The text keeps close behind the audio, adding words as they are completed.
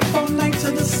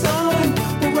the sun.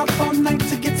 We're up all night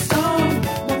to get some.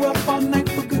 We're up all night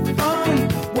for good fun.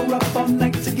 We're up all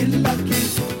night to get lucky.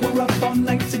 We're up all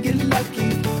night to get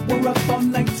lucky. We're up all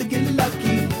night to get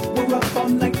lucky. We're up all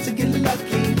night to get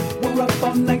lucky. We're up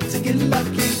all night to get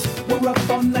lucky. We're up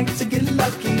all night to get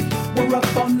lucky. We're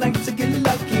up all night to get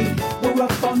lucky. We're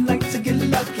up all night to get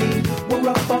lucky. We're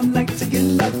up all night to get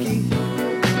lucky.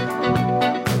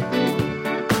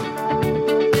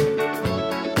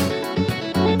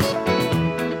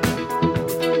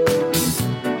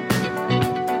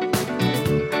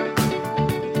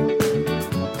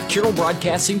 Carroll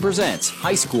Broadcasting presents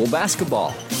high school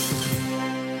basketball.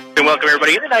 And welcome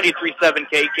everybody to 93.7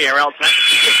 KKRL tonight.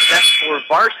 Set for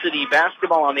varsity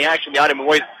basketball on the action. The Audubon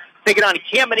boys taking on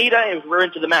CAM-2-1-24, and we're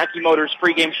into the Mackey Motors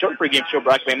pregame show. Pregame show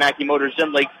brought to you by Mackey Motors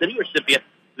in Lake City, recipient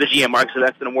of the GM Mark. So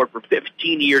that's an award for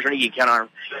 15 years. You can count on.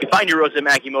 You can find your roads at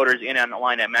Mackey Motors and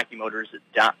online at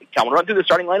MackeyMotors.com. We'll run through the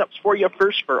starting lineups for you.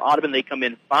 First for Audubon, they come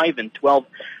in 5-12,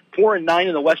 4-9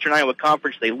 in the Western Iowa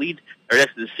Conference. They lead. Their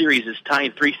rest of the series is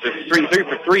tying 3 for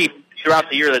 3 throughout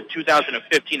the year. That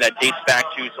 2015 that dates back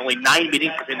to only 9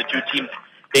 meetings between the two teams,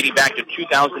 dating back to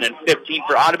 2015.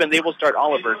 For Audubon, they will start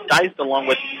Oliver Deist along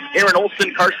with Aaron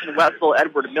Olson, Carson Wessel,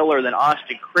 Edward Miller, then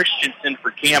Austin Christensen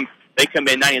for Cam. They come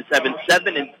in 9-7,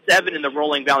 7-7 in the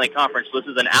Rolling Valley Conference. So this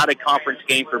is an out-of-conference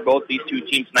game for both these two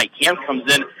teams tonight. Cam comes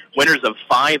in winners of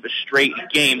 5 straight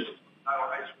games.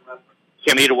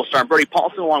 CAM-2-1-24 will start Brody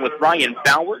Paulson along with Ryan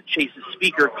Bauer, Chase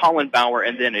Speaker, Colin Bauer,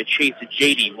 and then Chase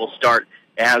JD will start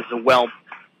as well.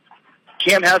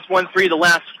 Cam has won 3 of the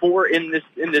last 4 in this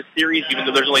series, even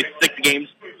though there's only 6 games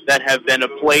that have been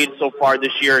played so far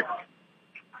this year.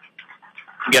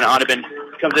 Again, Audubon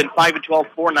comes in 5-12,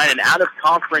 4-9, an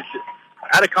out-of-conference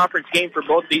game for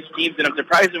both these teams, and I'm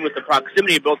surprised with the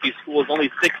proximity of both these schools. Only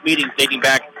 6 meetings dating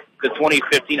back to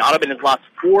 2015. Audubon has lost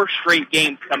 4 straight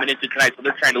games coming into tonight, so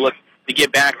they're trying to look to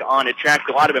get back on a track.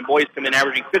 The Audubon boys come in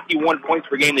averaging 51 points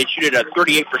per game. They shoot at a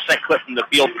 38% clip from the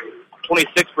field,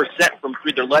 26% from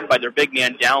 3. They're led by their big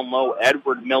man down low,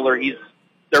 Edward Miller. He's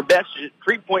their best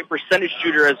 3-point percentage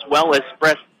shooter as well as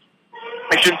best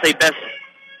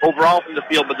overall from the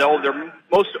field, but their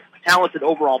most talented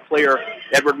overall player,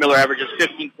 Edward Miller, averages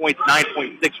 15 points,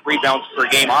 9.6 rebounds per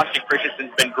game. Austin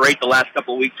Christensen's been great the last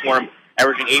couple of weeks for him,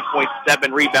 averaging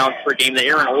 8.7 rebounds per game. The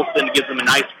Aaron Olson gives him a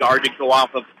nice guard to go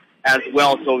off of as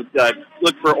well. So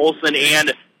look for Olson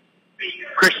and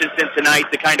Christensen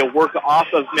tonight to kind of work off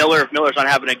of Miller if Miller's not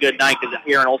having a good night, because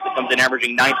Aaron Olson comes in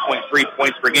averaging 9.3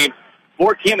 points per game.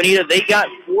 For CAM-2-1-24, they got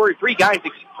four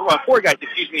guys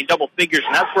in double figures,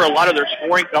 and that's where a lot of their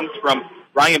scoring comes from.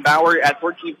 Ryan Bauer at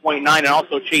 13.9 and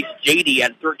also Chase JD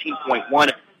at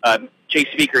 13.1. Chase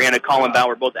Speaker and Colin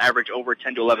Bauer both average over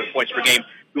 10 to 11 points per game.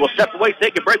 We will step away,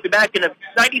 take a break, be back in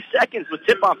 90 seconds with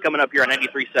tip-off coming up here on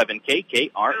 93.7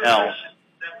 KKRL.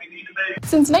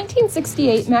 Since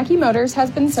 1968, Mackey Motors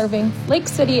has been serving Lake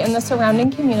City and the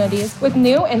surrounding communities with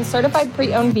new and certified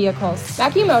pre-owned vehicles.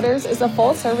 Mackey Motors is a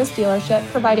full-service dealership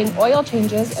providing oil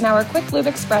changes in our Quick Lube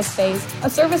Express bays, a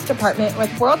service department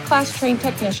with world-class trained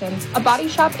technicians, a body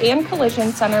shop and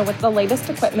collision center with the latest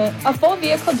equipment, a full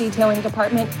vehicle detailing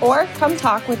department, or come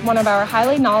talk with one of our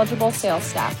highly knowledgeable sales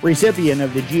staff. Recipient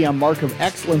of the GM Mark of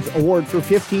Excellence Award for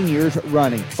 15 years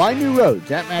running. Find new roads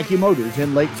at Mackey Motors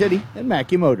in Lake City and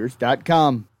MackeyMotors.com.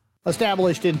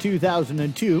 Established in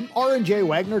 2002, R&J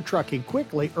Wagner Trucking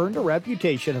quickly earned a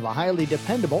reputation of a highly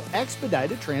dependable,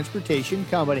 expedited transportation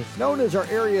company. Known as our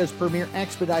area's premier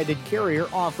expedited carrier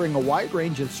offering a wide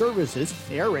range of services,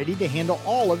 they are ready to handle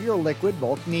all of your liquid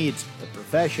bulk needs. The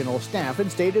professional staff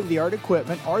and state-of-the-art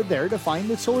equipment are there to find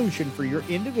the solution for your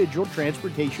individual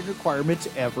transportation requirements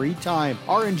every time.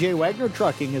 R&J Wagner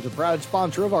Trucking is a proud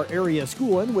sponsor of our area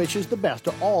school and wishes the best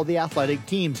to all the athletic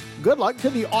teams. Good luck to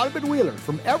the Audubon Wheelers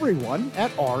from everyone at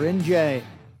R&J.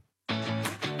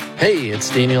 Hey,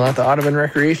 it's Daniel at the Audubon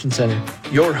Recreation Center,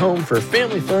 your home for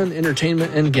family fun,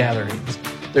 entertainment, and gatherings.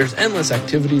 There's endless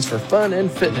activities for fun and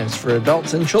fitness for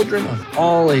adults and children of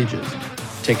all ages.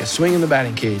 Take a swing in the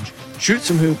batting cage, shoot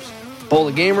some hoops, bowl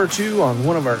a game or two on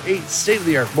one of our 8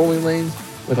 state-of-the-art bowling lanes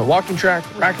with a walking track,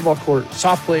 racquetball court,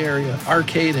 soft play area,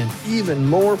 arcade, and even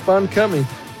more fun coming.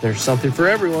 There's something for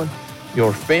everyone.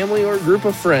 Your family or group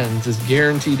of friends is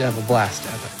guaranteed to have a blast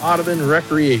at the Audubon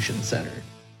Recreation Center.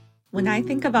 When I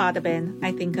think of Audubon,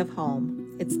 I think of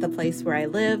home. It's the place where I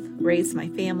live, raise my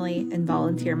family, and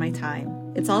volunteer my time.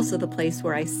 It's also the place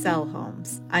where I sell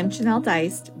homes. I'm Janelle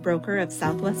Deist, broker of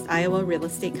Southwest Iowa Real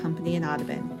Estate Company in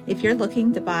Audubon. If you're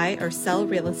looking to buy or sell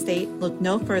real estate, look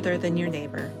no further than your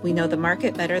neighbor. We know the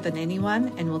market better than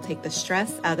anyone and will take the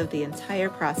stress out of the entire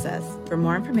process. For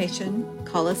more information,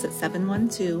 call us at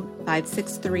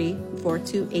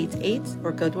 712-563-4288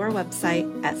 or go to our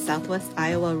website at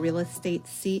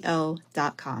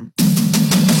southwestiowarealestateco.com.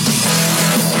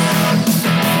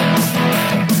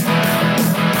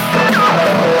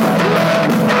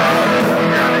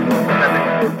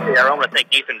 I want to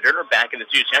thank Nathan Durner back in the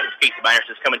studio. Casey Myers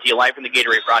is coming to you live from the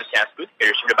Gatorade broadcast booth.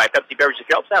 Gatorade distributed by Pepsi Beverages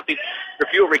Health Athletes for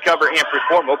fuel, recover, and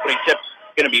perform. Opening tip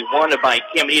going to be won by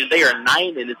Caminita. They are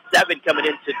 9-7 coming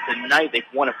into tonight. They've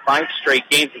won 5 straight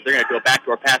games. They're going to go back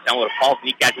to our pass down with a Paul.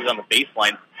 He catches on the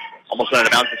baseline. Almost went out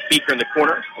of bounds. The speaker in the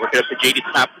corner. Working up to JD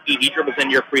top. He dribbles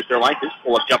in your free throw line. This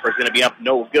pull-up jumper is going to be up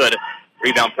no good.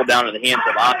 Rebound pulled down in the hands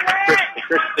of Christensen.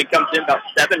 Christensen comes in about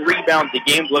 7 rebounds a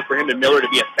game. Look for him and Miller to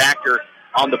be a factor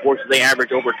on the board, so they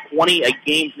average over 20 a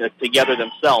game together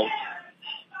themselves.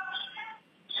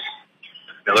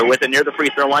 Miller with it near the free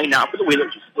throw line now for the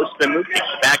Wheelers. Split spin move, kicks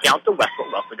it back out to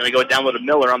Wessel. Wessel going to go down with a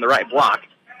Miller on the right block.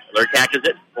 Miller catches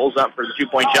it, pulls up for the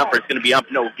 2-point jumper. It's going to be up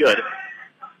no good.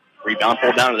 Rebound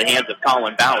pulled down to the hands of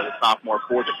Colin Bauer, the sophomore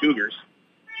for the Cougars.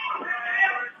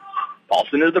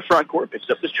 Paulson into the front court, picks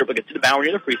up this triple, gets to the Bauer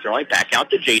near the free throw line, back out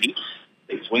to JD.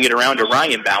 They swing it around to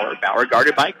Ryan Bauer. Bauer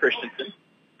guarded by Christensen.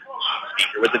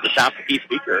 Speaker with it, the top of the key.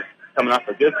 Speaker coming off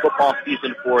a good football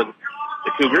season for the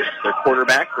Cougars. Their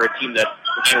quarterback for a team that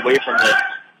is away from the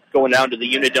going down to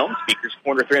the Unidome. Speaker's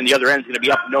corner 3 on the other end is going to be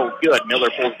up no good.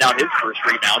 Miller pulls down his first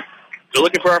rebound. So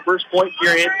looking for our first point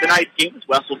here in tonight's game as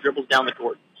Wessel dribbles down the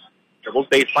court. Dribbles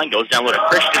baseline, goes down with a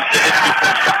Christensen. His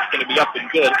 2-point shot is going to be up and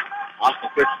good. Austin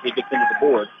Christensen gets into the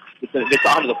board. Gets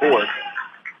onto the board.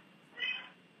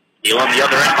 Deal on the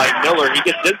other end by Miller. He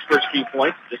gets his first few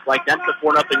points. Just like that, it's a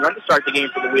 4-0 run to start the game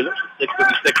for the Wheelers.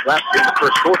 6:56 left here in the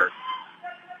first quarter.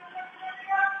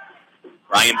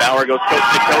 Ryan Bauer goes coast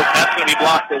to coast. That's going to be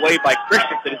blocked away by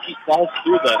Christensen as he falls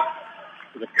through the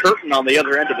curtain on the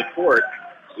other end of the court.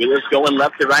 Wheelers going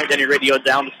left to right. Denny Radio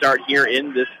down to start here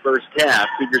in this first half.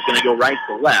 Cougars going to go right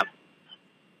to left.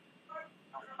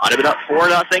 Audubon up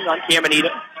 4-0 on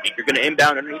Caminita. Speaker going to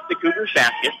inbound underneath the Cougars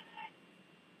basket.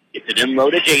 Gets it in low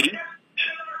to JD.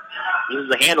 Loses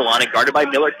the handle on it. Guarded by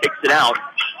Miller. Kicks it out.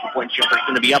 2-point jumper's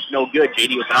going to be up no good.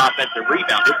 JD with an offensive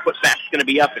rebound. His putback's going to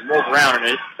be up and rolls around, and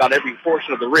it's got every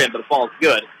portion of the rim, but the ball's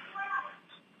good.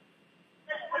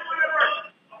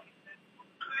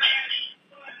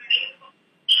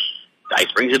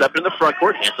 Dice brings it up in the front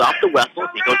court. Hands off to Wessel.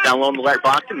 He goes down low in the right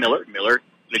block to Miller. Miller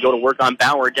going to go to work on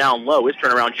Bauer down low. His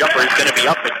turnaround jumper is going to be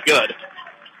up and good.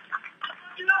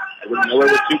 Edwin Miller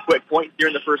with 2 quick points here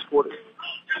in the first quarter.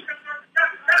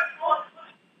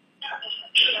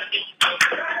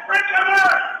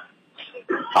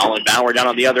 Colin Bauer down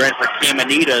on the other end for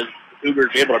Caminita. The Cougars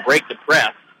are able to break the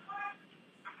press.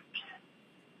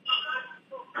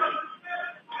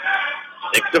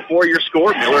 6-4 your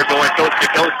score. Miller going coast to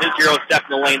coast. His 0 step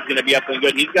in the lane is going to be up and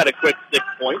good. He's got a quick 6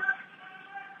 points.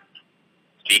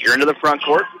 Speaker into the front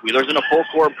court. Wheelers in a full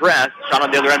court press. Shot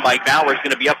on the other end by Bauer is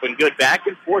going to be up and good. Back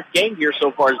and forth game here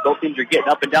so far as both teams are getting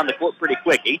up and down the court pretty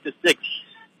quick. 8-6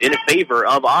 in favor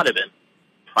of Audubon.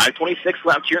 5:26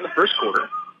 left here in the first quarter.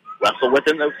 Wessel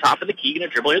within the top of the key, going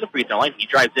to dribble near the free throw line. He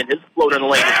drives in. His floater in the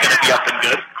lane is going to be up and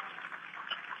good.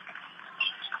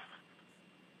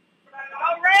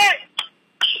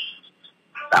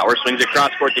 Bauer swings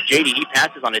across court to JD. He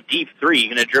passes on a deep 3.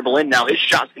 Going to dribble in now. His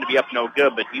shot's going to be up no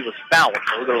good, but he was fouled. So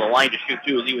he'll go to the line to shoot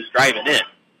 2 as he was driving in.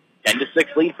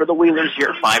 10-6 lead for the Wheelers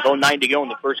here. 5:09 to go in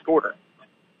the first quarter.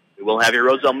 We will have your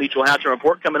Roselle Mutual halftime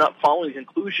report coming up following the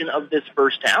conclusion of this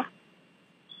first half.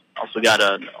 Also got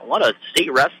a lot of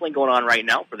state wrestling going on right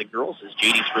now for the girls as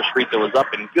JD's first free throw is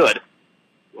up and good.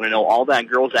 You want to know all that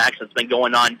girls action that's been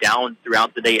going on down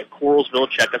throughout the day at Coralsville.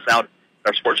 Check us out at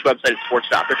our sports website at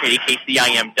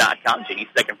sports.kcim.com. JD's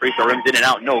second free throw rims in and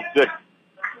out, no good.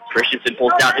 Christensen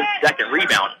pulls down his second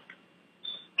rebound.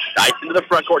 Dice into the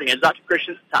front court, hands out to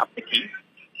Christensen, top of the key.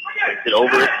 Takes it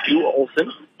over to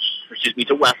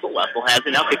to Wessel. Wessel has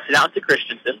it now, kicks it out to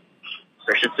Christensen.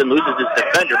 Christensen loses his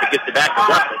defender, but gets it back to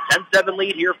Wessel. 10-7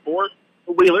 lead here for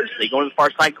the Wheelers. They go to the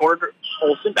far side corner to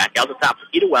Olsen, back out the top of the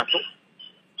key to Wessel.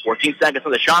 14 seconds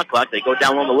on the shot clock. They go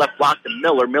down on the left block to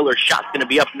Miller. Miller's shot's going to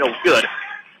be up no good.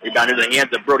 Rebound into the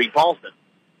hands of Brody Paulson.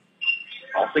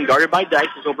 Paulson guarded by Dice,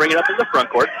 so he'll bring it up in the front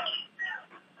court.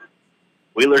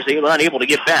 Wheelers unable to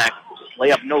get back.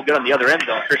 Layup no good on the other end,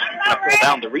 though. Christian's going to pull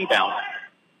down the rebound.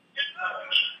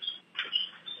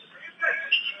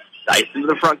 Dice into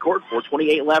the front court.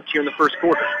 4:28 left here in the first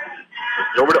quarter.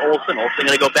 It's over to Olsen. Olsen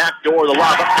going to go back door. The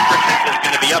lob up to Christensen is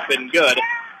going to be up and good.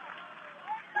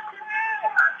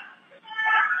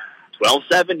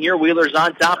 12-7 here. Wheeler's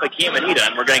on top of Caminita,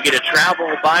 and we're going to get a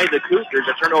travel by the Cougars.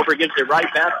 A turnover gives it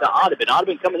right back to Audubon.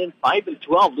 Audubon coming in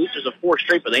 5-12, loses a 4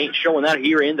 straight, but they ain't showing that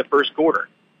here in the first quarter.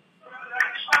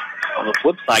 On the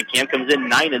flip side, Cam comes in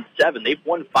 9-7. They've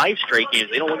won 5 straight games.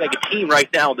 They don't look like a team right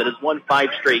now that has won 5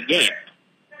 straight games.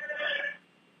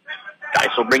 Guys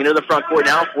will bring it to the front court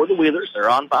now for the Wheelers. They're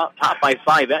on top by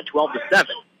 5 at 12-7.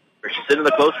 Christensen to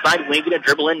the close side wing, going to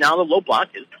dribble in now the low block.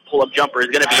 His pull-up jumper is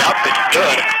going to be up and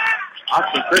good.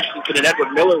 Austin Christensen and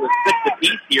Edward Miller with 6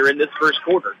 apiece here in this first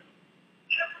quarter.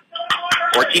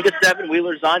 14-7,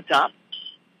 Wheelers on top.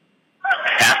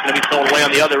 Pass going to be stolen away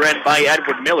on the other end by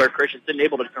Edward Miller. Christensen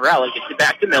able to corral it, gets it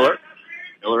back to Miller.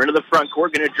 Miller into the front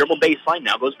court, going to dribble baseline.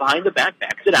 Now goes behind the back,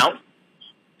 backs it out.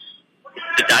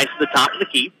 The dice to the top of the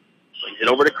key. Brings it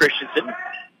over to Christensen.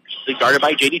 Guarded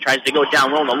by JD, tries to go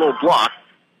down low on the low block.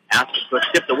 Pass was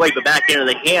tipped away, but back into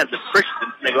the hands of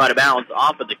Christensen. They go out of bounds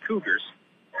off of the Cougars.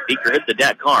 Beaker hits the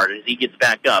deck hard as he gets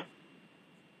back up.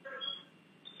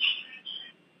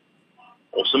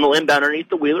 Olsen will inbound underneath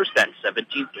the Wheelers bench.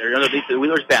 Underneath the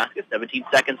Wheelers basket. 17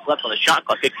 seconds left on the shot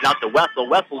clock. Kicks it out to Wessel.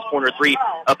 Wessel's corner 3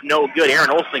 up no good. Aaron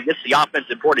Olsen gets the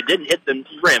offensive board. It didn't hit the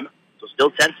rim. So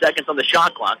still 10 seconds on the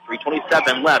shot clock.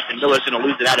 3:27 left, and Miller's going to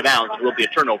lose it out of bounds. It will be a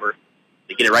turnover.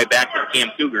 They get it right back to the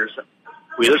Cam Cougars.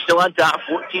 Wheelers still on top.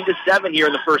 14-7 here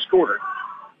in the first quarter.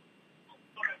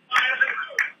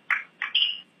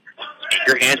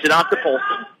 Baker hands it off to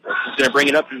Paulson. Paulson's going to bring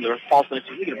it up in the Paulson.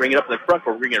 He's going to bring it up in the front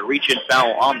court. We're going to reach in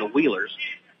foul on the Wheelers.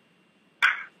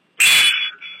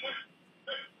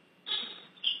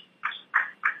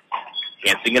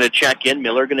 Hanson going to check in.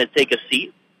 Miller going to take a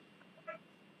seat.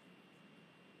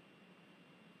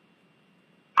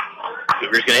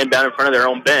 Cougars going to inbound in front of their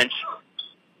own bench.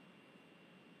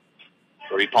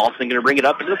 Cody Paulson going to bring it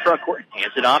up into the front court.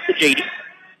 Hands it off to JD.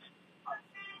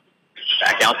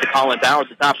 Back out to Colin Bauer at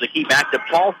the top of the key. Back to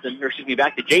Paulson. Or excuse me,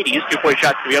 back to JD. His 2-point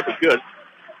shot's going to be up and good.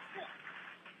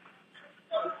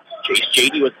 Chase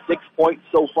JD with 6 points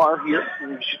so far here.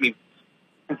 Excuse me,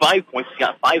 5 points. He's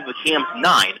got 5 of Cam's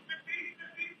 9.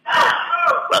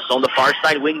 Russell on the far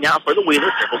side wing now for the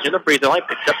Wheelers. Dribbles in the free throw line.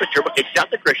 Picks up the dribble. Kicks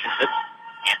out to Christensen.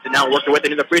 Hanson now working with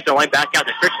it in the free throw line. Back out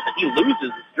to Christensen. He loses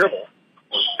his dribble.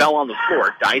 Fell on the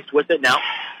floor. Dice with it now.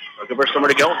 Looking for somewhere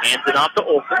to go. Hands it off to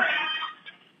Olsen.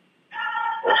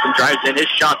 Olsen drives in. His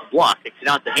shot's blocked. Kicks it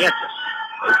out to Hanson.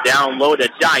 Goes down low to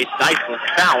Dice. Dice was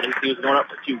fouled. He was going up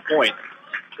for 2 points.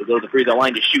 He'll go to the free throw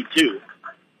line to shoot 2.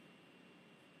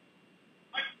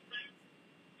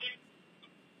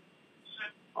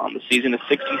 On the season, a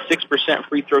 66%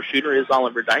 free throw shooter is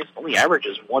Oliver Dice. Only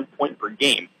averages 1 point per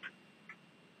game.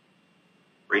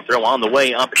 Free throw on the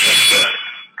way up.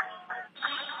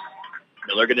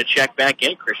 Miller going to check back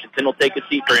in. Christensen will take a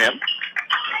seat for him.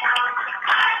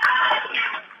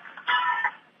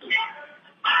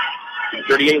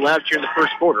 .38 left here in the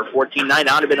first quarter. 14-9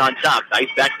 Audubon on top. Dice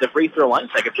back to the free throw line.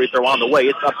 Second free throw on the way.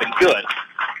 It's up and good.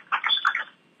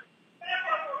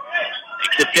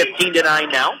 Makes it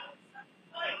 15-9 now.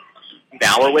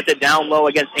 Bauer with it down low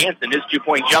against Hanson. His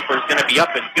 2-point jumper is going to be up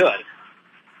and good.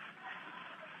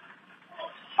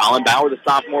 Colin Bauer, the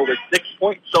sophomore, with 6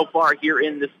 points so far here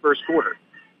in this first quarter.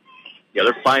 The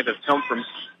other 5 have come from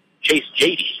Chase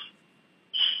JD.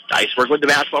 Dice working with the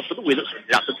basketball for the Wheelers.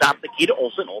 Out the top of the key to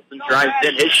Olsen. Olsen drives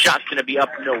in. His shot's going to be up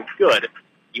no good.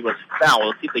 He was fouled.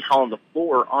 Let's see if they call him the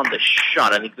floor on the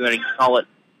shot. I think they're going to call it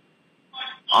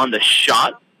on the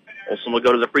shot. Olsen will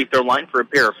go to the free throw line for a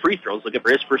pair of free throws. Looking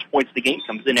for his first points of the game.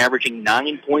 Comes in averaging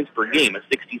 9 points per game. A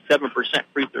 67%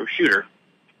 free throw shooter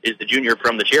is the junior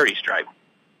from the Charity Stripe.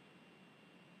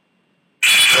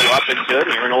 So up and good.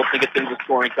 Aaron Olsen gets into the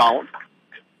scoring column.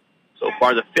 So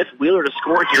far, the 5th Wheeler to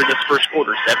score here in this first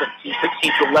quarter.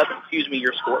 16-11,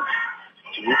 your score.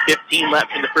 2:15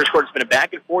 left in the first quarter. It's been a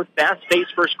back-and-forth,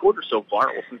 fast-paced first quarter so far.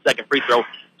 Olsen's second free throw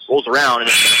rolls around, and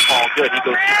it's going to call good. He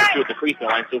goes 2 for 2 at the free throw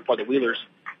line. So far, the Wheelers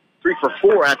 3 for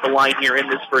 4 at the line here in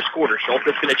this first quarter. Schultz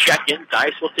is going to check in.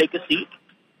 Dice will take a seat.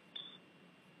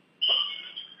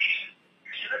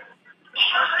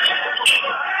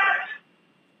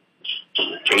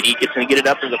 JD gets going to get it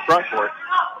up in the front court.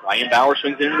 Ryan Bauer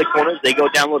swings it into the corners. They go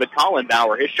down low to Colin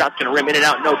Bauer. His shot's going to rim in and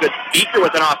out. No good. Beaker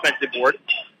with an offensive board.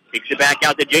 Kicks it back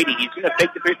out to JD. He's going to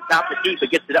take the three at the top of the key,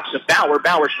 but gets it up to Bauer.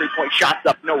 Bauer's 3-point shot's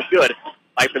up. No good.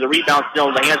 Fight for the rebound still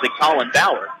in the hands of Colin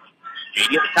Bauer.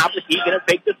 JD at the top of the key. Going to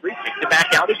take the 3. Kicks it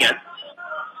back out again.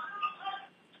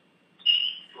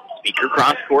 Beaker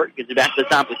cross court. Gets it back to the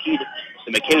top of the key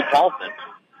to McKay Paulson.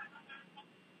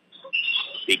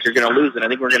 Speaker going to lose it. I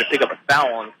think we're going to pick up a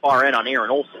foul on the far end on Aaron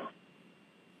Olson.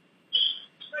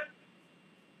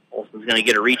 Olson's going to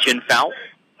get a reach-in foul.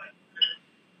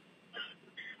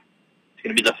 It's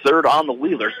going to be the third on the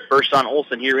Wheelers, first on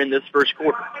Olson here in this first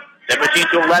quarter.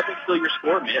 17-11, still your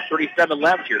score. Minute 37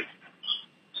 left here.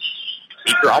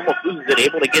 Speaker almost loses it,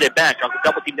 able to get it back. Draws a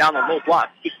double team down on low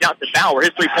block. Kicks out to Bauer. His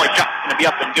three-point shot's going to be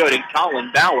up and good. And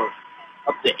Colin Bauer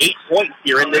up to 8 points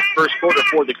here in this first quarter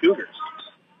for the Cougars.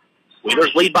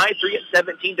 Wheelers lead by 3 at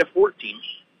 17-14.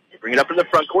 They bring it up in the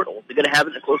front court. Olsen going to have it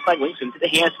in the close side wing. Into the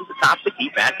hands at the top of the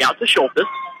key. Back out to Schultes.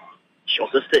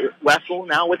 Schultes to Wessel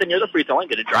now with it near the free throw line.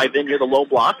 Going to drive in near the low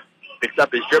block. Picks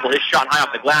up his dribble. His shot high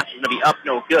off the glass is going to be up,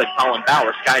 no good. Colin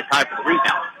Bauer skies high for the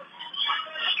rebound.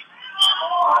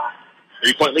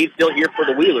 3-point lead still here for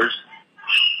the Wheelers.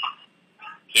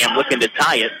 Cam looking to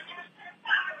tie it.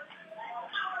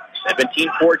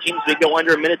 17-14 as we go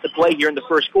under a minute to play here in the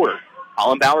first quarter.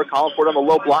 Colin Bauer calling for it on the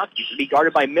low block. He's going to be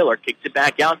guarded by Miller. Kicks it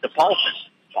back out to Paulson.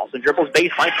 Paulson dribbles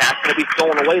baseline. Pass going to be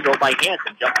stolen away, though, by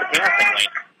Hansen. Jumps the passing lane.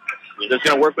 Wheelers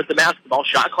going to work with the basketball.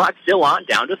 Shot clock still on.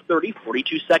 Down to 30.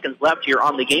 42 seconds left here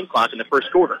on the game clock in the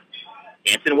first quarter.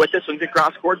 Hansen with it. Swings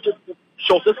across court to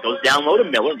Schultes. Goes down low to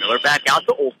Miller. Miller back out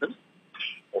to Olsen.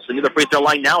 Olsen near the free throw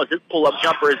line now as his pull-up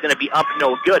jumper is going to be up,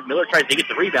 no good. Miller tries to get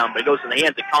the rebound, but it goes in the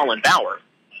hands of Colin Bauer.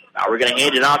 Bauer going to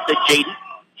hand it off to JD.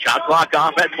 Shot clock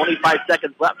off at 25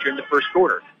 seconds left here in the first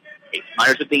quarter. Ace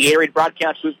Myers with the air raid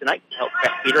broadcast booth tonight.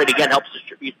 Gatorade again helps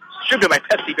distributed by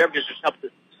Pepsi Beverages, which helps the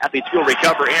athletes feel,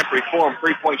 recover, and perform.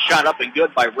 3-point shot up and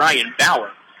good by Ryan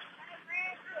Bauer.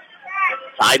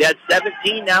 Tied at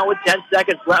 17 now with 10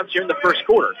 seconds left here in the first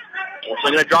quarter.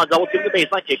 Olsen going to draw a double team to the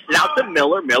baseline. Kicks it out to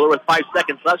Miller. Miller with 5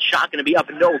 seconds left. Shot going to be up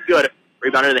and no good.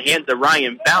 Rebound into the hands of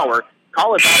Ryan Bauer.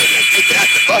 Colin Bauer going to take it out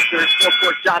to Buster. Still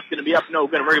court shot's going to be up no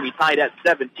good. We're going to be tied at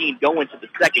 17 going to the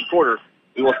second quarter.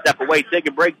 We will step away, take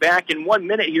a break, back in 1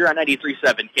 minute here on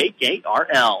 93.7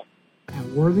 KKRL. At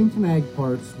Worthington Ag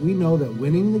Parts, we know that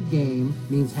winning the game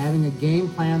means having a game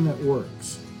plan that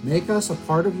works. Make us a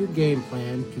part of your game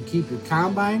plan to keep your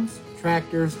combines,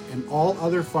 tractors, and all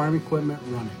other farm equipment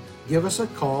running. Give us a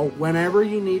call whenever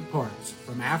you need parts,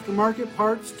 from aftermarket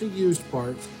parts to used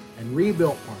parts and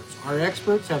rebuilt parts. Our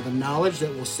experts have the knowledge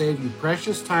that will save you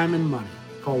precious time and money.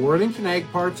 Call Worthington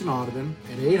Ag Parts in Audubon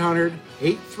at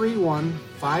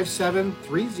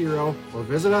 800-831-5730 or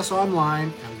visit us online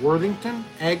at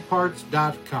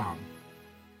worthingtonagparts.com.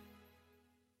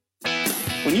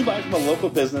 When you buy from a local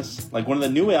business, like one of the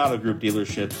New Way Auto Group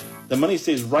dealerships, the money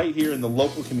stays right here in the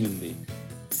local community.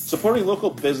 Supporting local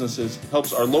businesses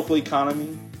helps our local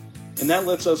economy, and that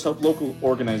lets us help local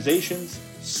organizations,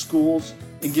 schools,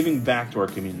 and giving back to our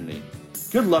community.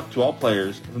 Good luck to all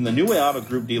players from the New Way Auto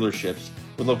Group dealerships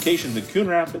with locations in Coon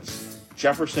Rapids,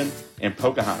 Jefferson, and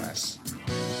Pocahontas.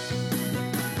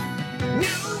 New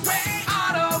Way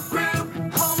Auto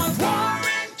Group, home of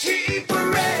warranty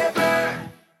forever.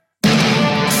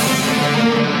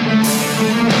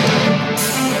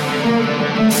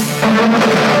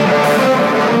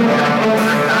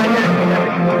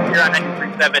 Here on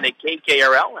 93.7 at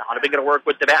KKRL. Audubon going to work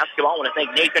with the basketball. I want to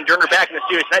thank Nathan Turner back in the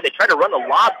studio tonight. They tried to run the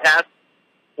lob pass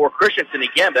for Christensen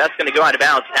again, but that's going to go out of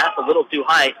bounds. Pass a little too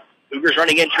high. Cougars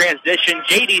running in transition.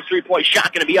 JD's three-point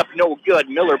shot going to be up no good.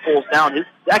 Miller pulls down his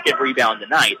second rebound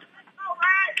tonight.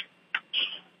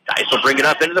 Dice will bring it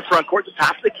up into the front court to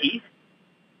top of the key.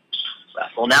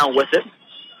 Wessel now with it.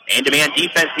 Man-to-man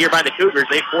defense here by the Cougars.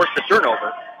 They force the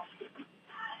turnover.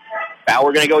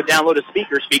 Bauer going to go down low to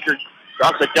Speaker. Speaker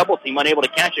draws a double team, unable to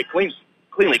catch it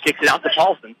cleanly. Kicks it out to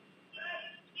Paulson.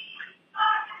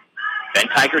 Ben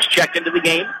Tigers checked into the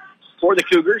game for the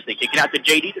Cougars. They kick it out to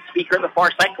JD, the Speaker in the far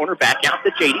side corner. Back out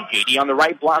to JD. JD on the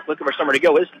right block, looking for somewhere to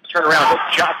go. His turnaround hook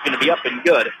shot's going to be up and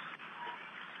good.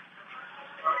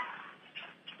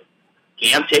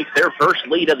 Cam takes their first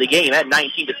lead of the game at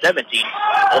 19-17.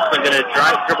 Olsen going to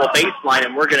drive dribble baseline,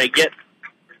 and we're going to get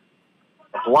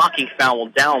a blocking foul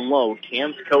down low.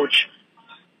 Cam's coach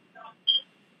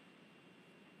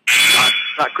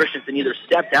thought Christensen either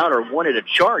stepped out or wanted a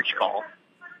charge call.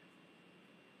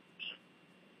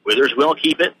 Withers will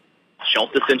keep it.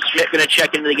 Schultes and Schmidt going to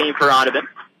check into the game for Audubon.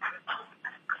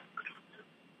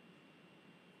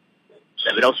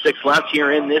 7:06 left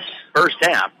here in this first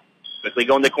half. Quickly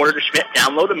going the corner to Schmidt,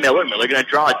 down low to Miller. Miller going to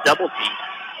draw a double team.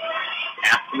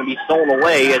 Pass going to be stolen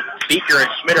away as Speaker and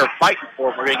Schmidt are fighting for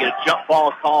it. We're going to get a jump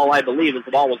ball call, I believe, as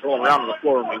the ball was rolling around on the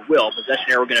floor, and we will. Possession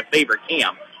there, we're going to favor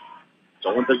Cam.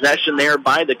 Stolen possession there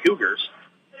by the Cougars.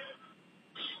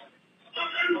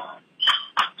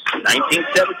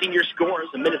 19-17 your score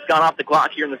as the minute's gone off the clock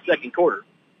here in the second quarter.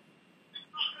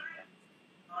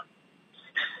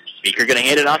 Speaker going to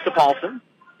hand it off to Paulson.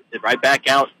 it right back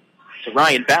out to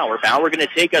Ryan Bauer. Bauer going to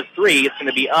take a three. It's going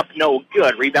to be up, no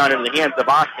good. Rebound into the hands of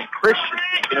Austin Christensen.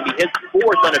 It's going to be his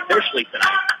fourth unofficially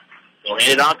tonight. He'll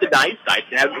hand it off to Dice. Dice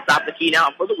can have it stop the key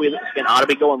now for the Wheelers. Again, ought to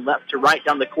be going left to right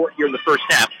down the court here in the first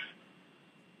half.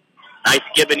 Nice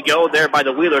give and go there by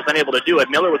the Wheelers, unable to do it.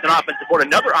 Miller with an offensive board,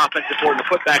 another offensive board, and the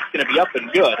putback's going to be up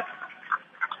and good.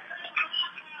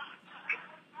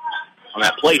 On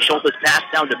that play, Schultes passed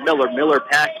down to Miller. Miller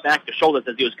passed back to Schultes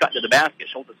as he was cutting to the basket.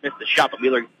 Schultes missed the shot, but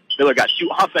Miller got two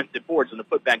offensive boards, and the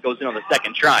putback goes in on the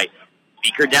second try.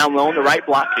 Beaker down low on the right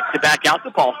block, kicks it back out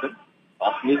to Paulson.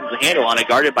 Paulson loses the handle on it,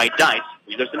 guarded by Dice.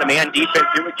 Wheelers in a man defense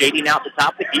here with JD now at the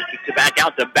top of the key. Kicks it back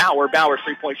out to Bauer. Bauer's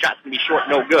three-point shot's going to be short,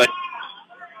 no good.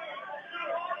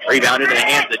 Rebound into the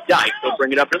hands of Dice. They'll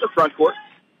bring it up to the front court.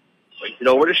 Brings it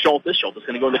over to Schultes. Schultes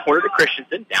going to go in the corner to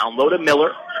Christensen. Down low to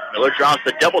Miller. Miller draws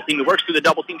the double team. He works through the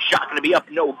double team. Shot going to be up,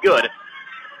 no good.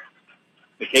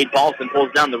 McCade Paulson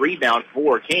pulls down the rebound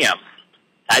for Cam.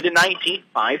 Tied to 19,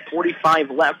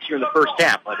 5:45 left here in the first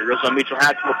half. Audubon Mutual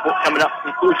has a report coming up,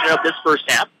 conclusion of this first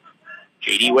half.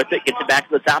 JD with it, gets it back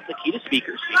to the top of the key to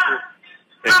Speaker. Speaker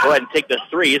going to go ahead and take the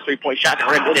three. His three-point shot to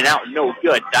rim in and out, no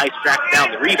good. Dice tracks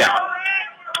down the rebound.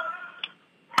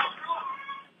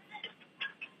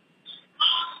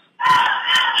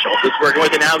 Schultes working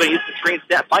with it now. Going to use the screen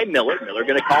step by Miller. Miller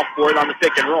going to call for it on the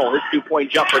pick and roll. His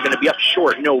two-point jumper going to be up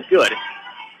short, no good.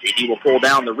 JD will pull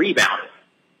down the rebound.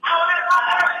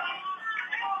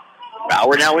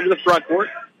 Bauer now into the front court.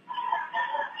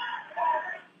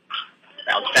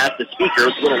 Bounce past the Speaker.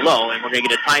 It's a little low, and we're going to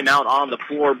get a timeout on the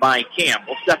floor by Cam.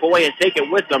 We'll step away and take it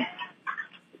with them.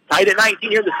 Tied at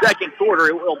 19 here in the second quarter.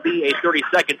 It will be a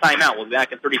 30-second timeout. We'll be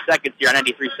back in 30 seconds here on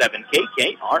 93.7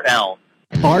 KKRL.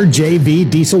 RJV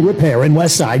Diesel Repair in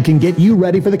Westside can get you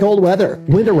ready for the cold weather.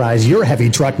 Winterize your heavy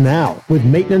truck now with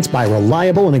maintenance by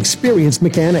reliable and experienced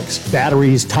mechanics.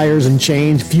 Batteries, tires and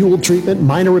chains, fuel treatment,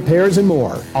 minor repairs, and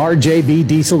more. RJV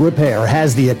Diesel Repair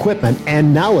has the equipment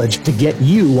and knowledge to get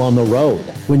you on the road.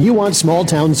 When you want small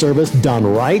town service done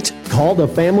right, call the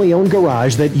family-owned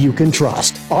garage that you can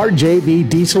trust. RJV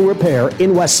Diesel Repair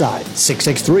in Westside,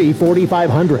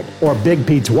 663-4500, or Big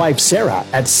Pete's wife Sarah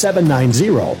at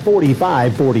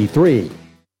 790-4543.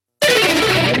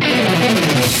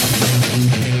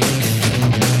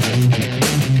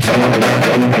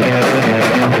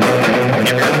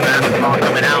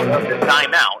 Coming out of the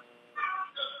timeout.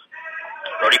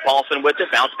 Brody Paulson with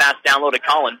it. Bounce pass down low to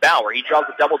Colin Bauer. He draws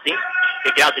the double team.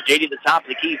 Kick it out to JD at the top of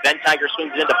the key. Ben Tiger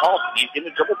swings it into Paulson. He's in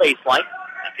the dribble baseline.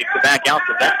 Kicks it back out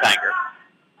to Ben Tiger.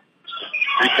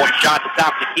 Three-point shot at the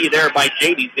top of the key there by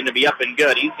JD. He's going to be up and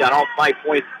good. He's got all 5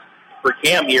 points for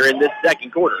Cam here in this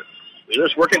second quarter.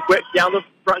 Wheelers working quick down the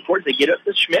front court. They get up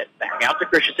to Schmidt. Back out to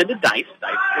Christensen to Dice.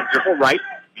 Dice can dribble right.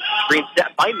 Screen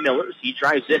set by Miller. He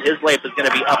drives in. His layup is going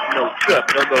to be up, no good.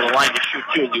 But he'll go to the line to shoot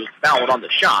two as he was fouled on the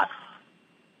shot.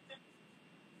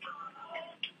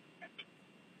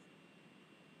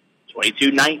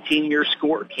 (22-19) your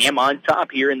score. Cam on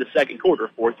top here in the second quarter.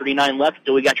 4:39 left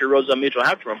until we got your Rosa Mutual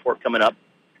halftime report coming up.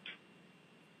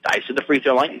 Dice to the free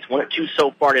throw line. He's 1 of 2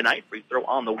 so far tonight. Free throw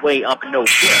on the way up, no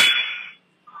good.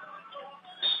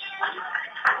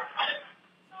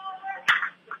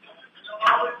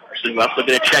 We're also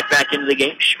going to check back into the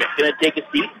game. Schmidt going to take a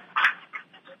seat.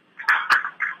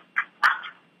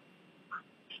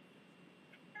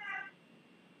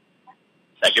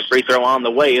 Second free throw on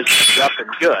the way is up and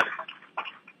good.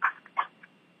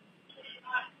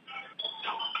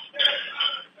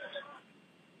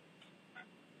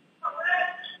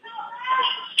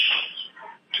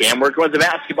 Cam working with the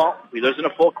basketball. Wheelers in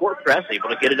a full court press, able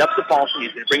to get it up to Paulson.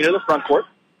 He's going to bring it to the front court.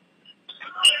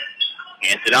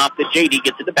 Hands it off to JD,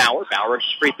 gets it to Bauer. Bauer's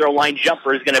free throw line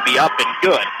jumper is going to be up and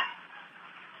good.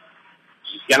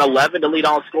 He's got 11 to lead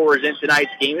all scorers in tonight's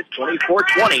game. It's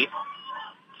 24-20.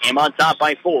 Cam on top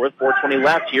by 4 with 4:20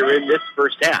 left here in this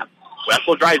first half.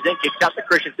 Wessel drives in, kicks out to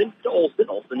Christensen to Olsen.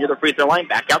 Olsen near the free throw line,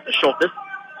 back out to Schultes.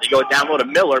 They go down low to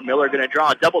Miller. Miller going to draw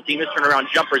a double team. His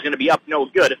turnaround jumper is going to be up, no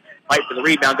good. Fight for the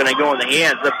rebound, going to go in the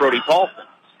hands of Brody Paulson.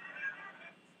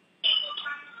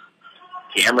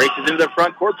 Cam races into the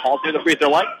front court. Paulson near the free throw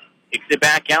line. Kicks it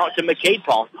back out to McCade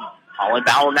Paulson. Colin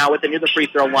Bauer now with it near the free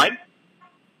throw line.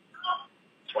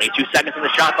 22 seconds on the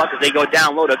shot clock as they go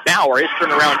down low to Bauer. His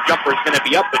turnaround jumper is going to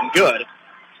be up and good.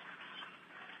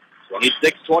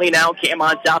 26-20 now. Cam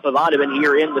on top of Audubon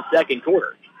here in the second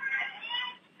quarter.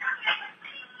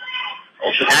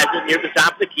 Olsen has it near the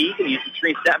top of the key. Going to use the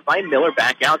screen set by Miller.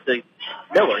 Back out to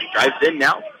Miller. He drives in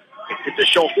now. Kicks it to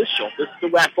Schultes. Schultes to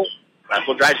Wessel.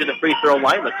 Wessel drives to the free throw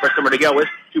line. Looks for somewhere to go. His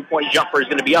two-point jumper is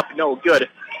going to be up, no good.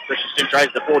 Christensen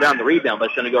tries to pull down the rebound, but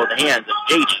it's going to go in the hands of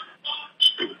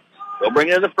They'll bring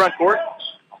it to the front court.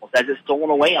 Almost has it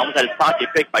stolen away. Almost had his pocket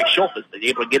picked by Schultes. They're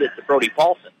able to get it to Brody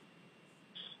Paulson.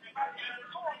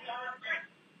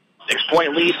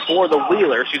 6-point lead for the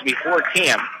Wheeler, for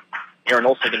Cam. Aaron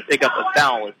Olsen going to pick up a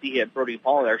foul as he hit Brody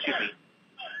Paul there,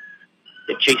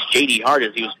 It chased J.D. hard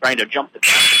as he was trying to jump the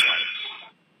basket.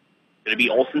 Going to be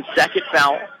Olsen's second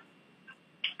foul.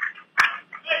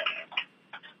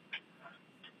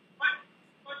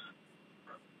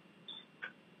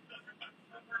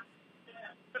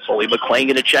 Foley McClain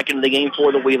going to check into the game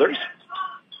for the Wheelers.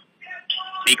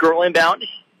 Speaker will inbound.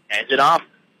 Hands it off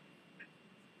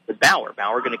to Bauer.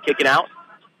 Bauer going to kick it out.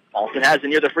 Olsen has it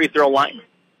near the free throw line.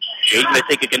 Jade's going to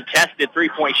take a contested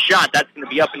three-point shot. That's going to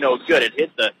be up and no good. It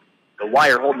hit the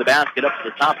wire holding the basket up to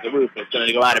the top of the roof. It's going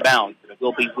to go out of bounds. It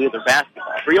will be Wheeler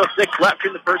basketball. 3:06 left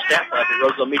in the first half.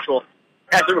 Roseville Mutual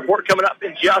has the report coming up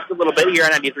in just a little bit here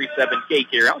on 93.7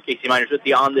 KKRL. Casey Miners with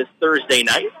you on this Thursday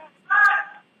night.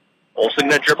 Olsen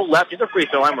going to dribble left to the free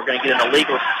throw line. We're going to get an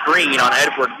illegal screen on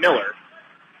Edward Miller.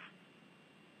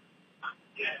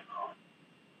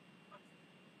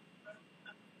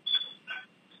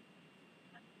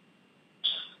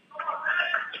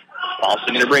 Olsen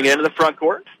going to bring it into the front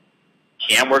court.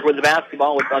 Cam work with the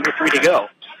basketball with under 3 to go.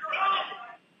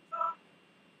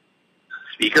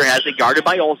 Speaker has it guarded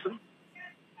by Olsen.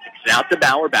 Kicks it out to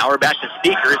Bauer. Bauer back to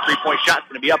Speaker. His three-point shot's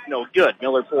going to be up no good.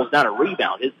 Miller pulls down a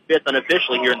rebound. His fifth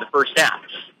unofficially here in the first half.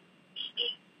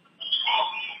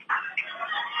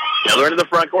 Miller into the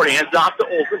front court. Hands off to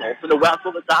Olsen. Olsen to Wessel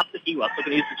at the top of the key. Wessel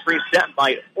can use the screen set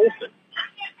by Olsen.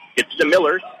 Gets to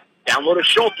Miller. Down low to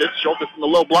Schultes. Schultes from the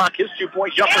low block. His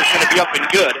two-point jumper is going to be up and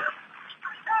good.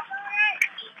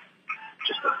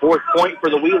 Just the fourth point for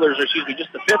the Wheelers,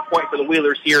 just the fifth point for the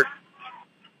Wheelers here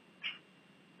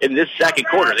in this second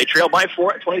quarter. They trail by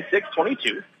 4 at 26-22.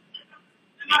 Speaker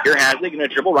has it, going to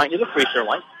dribble right into the free throw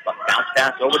line. Bounce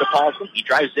pass over to Paulson. He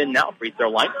drives in now, free throw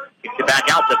line. Kicks it back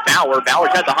out to Bauer.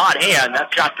 Bauer's has a hot hand.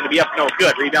 That shot's going to be up no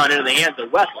good. Rebound into the hands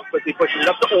of Wessel. Quickly pushes it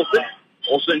up to Olsen.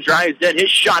 Olsen drives in. His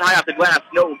shot high off the glass,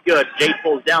 no good. Jade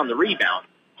pulls down the rebound.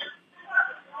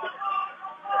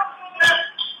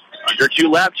 Under 2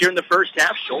 left here in the first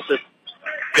half. Schultes is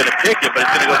going to pick it, but it's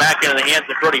going to go back into the hands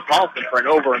of Brody Paulson for an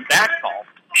over and back call.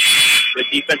 Good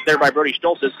defense there by Brody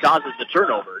Schultes causes the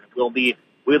turnover. It will be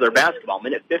Wheeler basketball.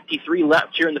 Minute 53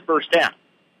 left here in the first half.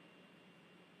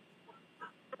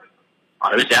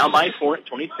 Ottawa's down by 4 at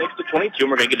 26-22.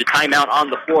 We're going to get a timeout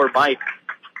on the floor by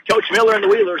Coach Miller, and the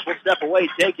Wheelers will step away,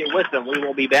 take it with them. We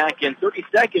will be back in 30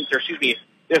 seconds,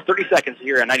 there's 30 seconds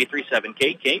here at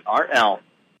 93.7 KKRL.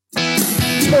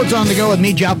 Sports on the Go with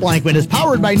me, Jeff Blankman, is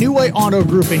powered by New Way Auto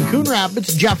Group in Coon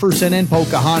Rapids, Jefferson, and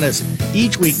Pocahontas.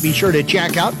 Each week, be sure to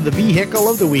check out the Vehicle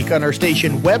of the Week on our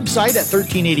station website at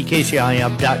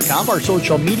 1380kcim.com, our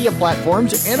social media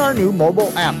platforms, and our new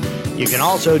mobile app. You can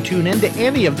also tune in to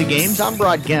any of the games I'm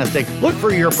broadcasting. Look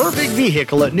for your perfect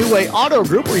vehicle at New Way Auto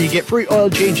Group, where you get free oil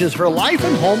changes for life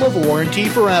and home of warranty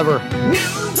forever.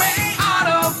 New Way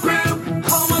Auto Group,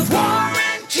 home of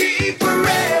warranty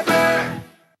forever.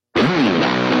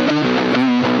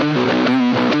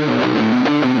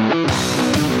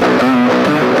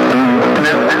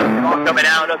 Coming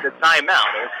out of the timeout.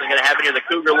 Olsen going to have it near the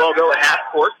Cougar logo at half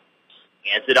court.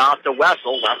 Hands it off to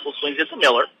Wessel. Wessel swings it to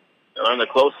Miller. Miller on the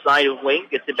close side of wing.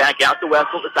 Gets it back out to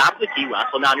Wessel at the top of the key.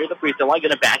 Wessel now near the free throw line.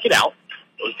 Going to back it out.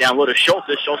 Goes down low to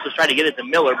Schultes. Schultes trying to get it to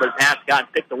Miller, but his pass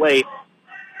got picked away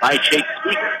by Chase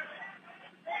Speaker.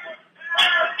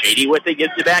 JD with it.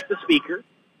 Gets it back to Speaker.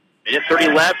 Minute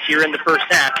 30 left here in the first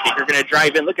half. Speaker going to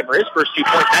drive in. Looking for his first 2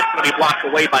 points. That's going to be blocked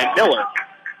away by Miller.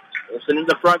 Olsen in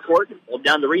the front court, hold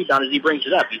down the rebound as he brings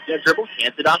it up. He's going to dribble,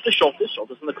 hands it off to Schultes.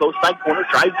 Schultes in the close side corner,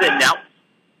 drives in now.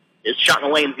 His shot in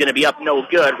the lane is going to be up no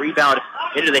good. Rebound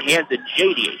into the hands of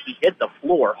JD. He hit the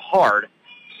floor hard.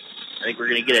 I think we're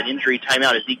going to get an injury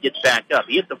timeout as he gets back up.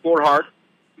 He hit the floor hard.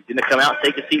 He's going to come out,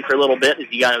 take a seat for a little bit as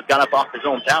he got up off his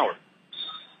own power.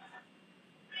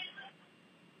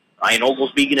 Ryan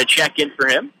Oglesby going to check in for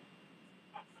him.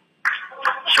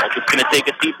 Schultes is going to take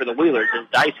a seat for the Wheelers as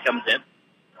Dice comes in.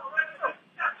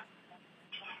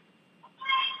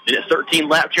 Minute 13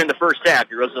 left here in the first half.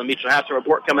 Your Roseville Mutual has a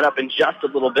report coming up in just a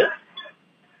little bit.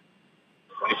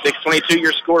 26-22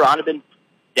 your score. Audubon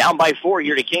down by 4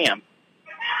 here to Cam.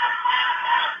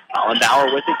 Colin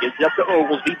Bauer with it. Gives it up to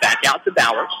Oglesby. Back out to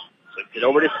Bauer. Flicks it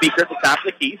over to Speaker at the top of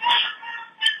the key.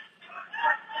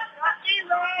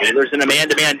 Wheeler's in a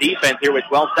man-to-man defense here with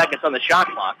 12 seconds on the shot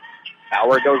clock.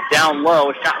 Bauer goes down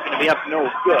low. Shot's going to be up no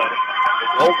good.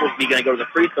 Oglesby going to go to the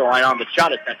free throw line on the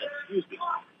shot attempt.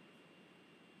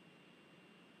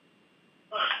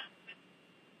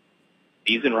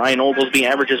 Season Ryan Oglesby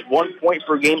averages 1 point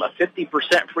per game, a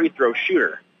 50% free throw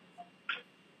shooter.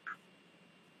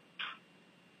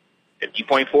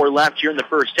 50.4 left here in the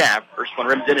first half. First one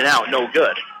rims in and out, no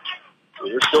good.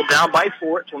 We're still down by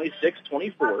 4 at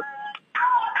 26-24.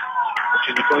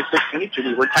 Excuse me,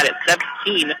 26-22. We're tied at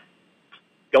 17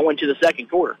 going to the second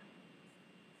quarter.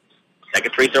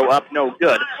 Second free throw up, no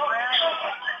good.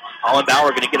 Holland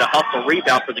Bauer going to get a hustle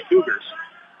rebound for the Cougars.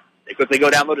 They quickly go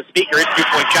down low to Speaker. His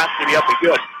 2-point shot's going to be up and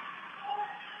good.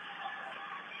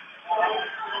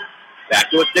 Back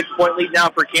to a 6-point lead now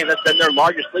for Kansas. That's been their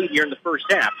largest lead here in the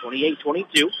first half,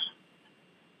 28-22.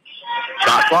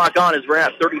 Shot clock on as we're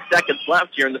at 30 seconds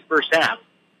left here in the first half.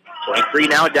 23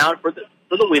 now down for the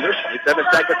Wheelers. 27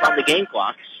 seconds on the game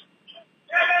clock.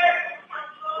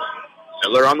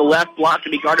 Miller on the left block to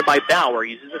be guarded by Bauer.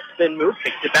 Uses a spin move,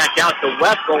 kicks it back out to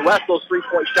Westlow. Westlow's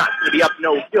 3-point shot's going to be up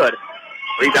no good.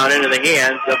 Rebound into the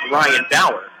hands of Ryan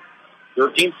Bauer.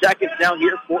 13 seconds down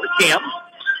here for Cam.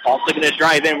 Also going to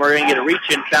drive in. We're going to get a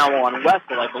reach-in foul on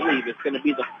Westlow, I believe. It's going to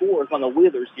be the fourth on the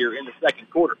Wheelers here in the second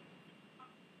quarter.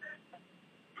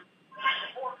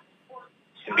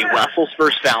 It's going to be Westlow's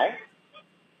first foul.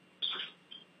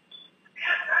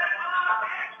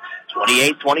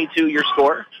 28-22 your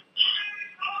score.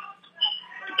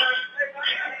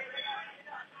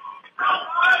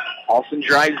 Olsen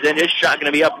drives in. His shot going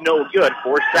to be up no good.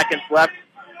 4 seconds left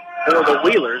for the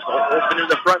Wheelers. Olsen in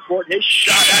the front court. His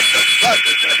shot at the buzzer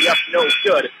is going to be up no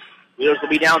good. Wheelers will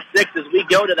be down 6 as we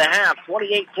go to the half.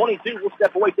 28-22. We'll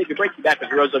step away, take a break. Be back with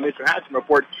the Roseau Mutual Halftime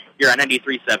Report here on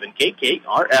 93.7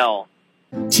 KKRL.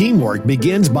 Teamwork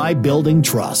begins by building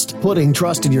trust. Putting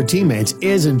trust in your teammates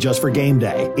isn't just for game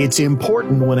day. It's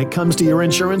important when it comes to your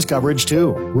insurance coverage,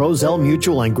 too. Roselle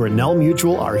Mutual and Grinnell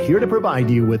Mutual are here to provide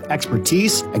you with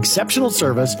expertise, exceptional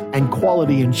service, and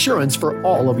quality insurance for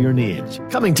all of your needs.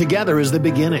 Coming together is the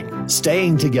beginning.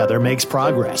 Staying together makes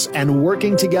progress, and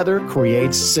working together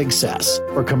creates success.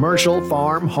 For commercial,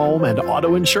 farm, home, and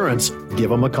auto insurance, give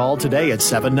them a call today at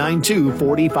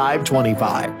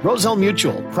 792-4525. Roselle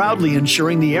Mutual, proudly insuring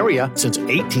the area since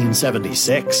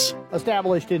 1876.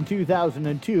 Established in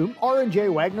 2002, R&J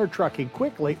Wagner Trucking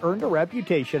quickly earned a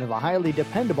reputation of a highly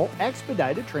dependable,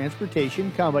 expedited transportation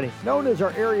company. Known as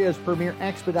our area's premier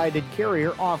expedited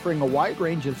carrier offering a wide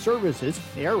range of services,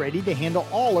 they are ready to handle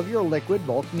all of your liquid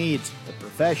bulk needs. The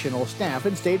professional staff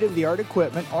and state-of-the-art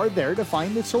equipment are there to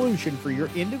find the solution for your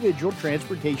individual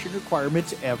transportation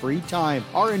requirements every time.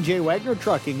 R&J Wagner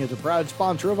Trucking is a proud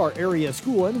sponsor of our area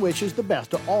school and wishes the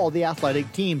best to all the athletic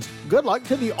teams. Good luck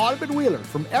to the Audubon Wheelers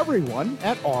from everyone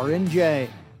at R&J.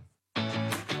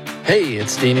 Hey,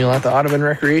 it's Daniel at the Audubon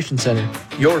Recreation Center,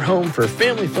 your home for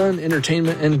family fun,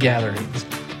 entertainment, and gatherings.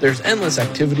 There's endless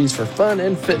activities for fun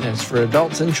and fitness for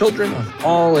adults and children of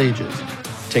all ages.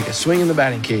 Take a swing in the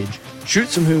batting cage, shoot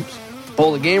some hoops,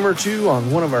 bowl a game or two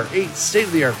on one of our 8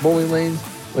 state-of-the-art bowling lanes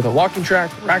with a walking track,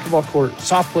 racquetball court,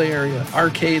 soft play area,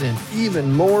 arcade, and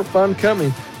even more fun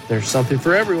coming. There's something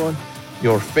for everyone.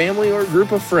 Your family or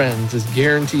group of friends is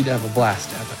guaranteed to have a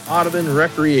blast at the Audubon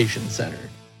Recreation Center.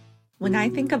 When I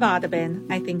think of Audubon,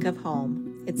 I think of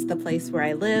home. It's the place where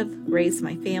I live, raise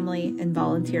my family, and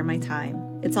volunteer my time.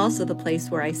 It's also the place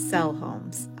where I sell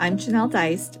homes. I'm Janelle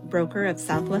Deist, broker of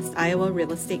Southwest Iowa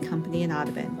Real Estate Company in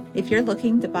Audubon. If you're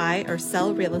looking to buy or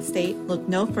sell real estate, look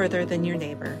no further than your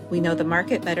neighbor. We know the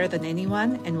market better than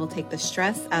anyone and will take the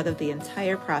stress out of the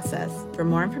entire process. For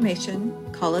more information,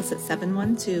 call us at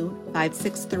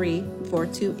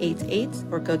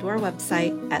 712-563-4288 or go to our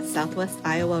website at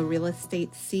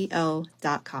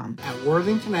southwestiowarealestateco.com. At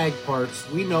Worthington Ag Parts,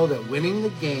 we know that winning the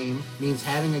game means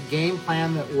having a game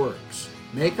plan that works.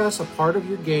 Make us a part of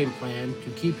your game plan to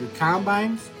keep your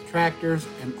combines, tractors,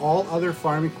 and all other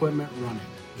farm equipment running.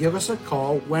 Give us a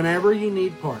call whenever you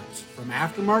need parts, from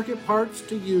aftermarket parts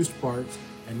to used parts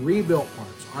and rebuilt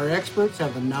parts. Our experts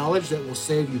have the knowledge that will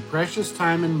save you precious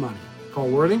time and money. Call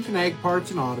Worthington Ag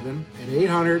Parts in Audubon at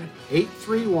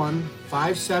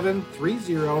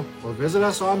 800-831-5730 or visit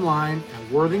us online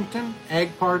at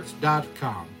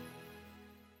worthingtonagparts.com.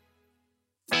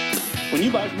 When you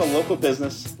buy from a local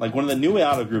business, like one of the new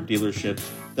Auto Group dealerships,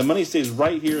 the money stays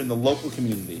right here in the local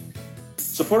community.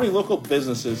 Supporting local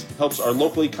businesses helps our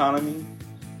local economy,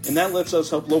 and that lets us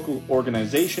help local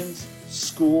organizations,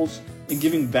 schools, and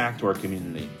giving back to our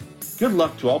community. Good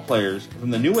luck to all players from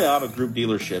the New Way Auto Group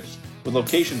dealerships with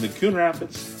locations in Coon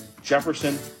Rapids,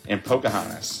 Jefferson, and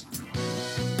Pocahontas.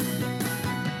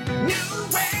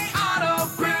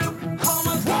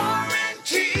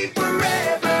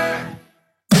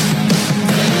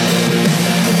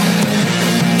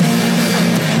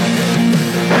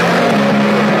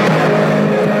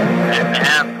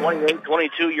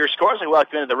 28-22 your scores. I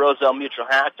welcome into the Roselle Mutual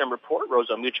Halftime Report.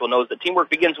 Roselle Mutual knows that teamwork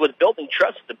begins with building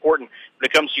trust. It's important when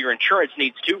it comes to your insurance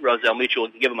needs, too. Roselle Mutual,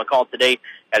 you can give them a call today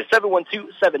at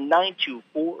 712-792-4525.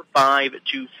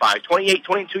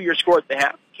 28-22 your score at the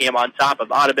half. Cam on top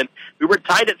of Audubon. We were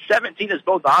tied at 17 as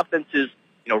both offenses,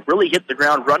 really hit the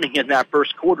ground running in that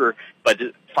first quarter, but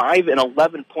 5 and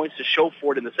 11 points to show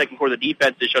for it in the second quarter. The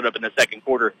defense has showed up in the second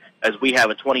quarter as we have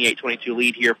a 28-22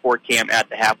 lead here for Cam at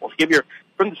the half. We'll give you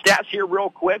from the stats here real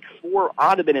quick. For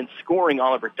Audubon in scoring,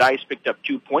 Oliver Dice picked up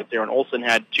 2 points. Aaron Olson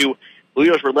had 2. The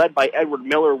Wheelers were led by Edward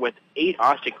Miller with 8.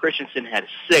 Austin Christensen had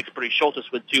 6. Brady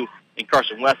Schultes with 2. And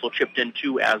Carson Wessel chipped in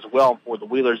 2 as well for the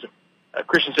Wheelers.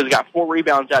 Christensen's got 4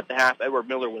 rebounds at the half. Edward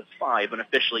Miller with 5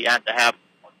 unofficially at the half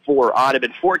for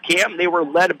Audubon. For Cam, they were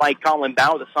led by Colin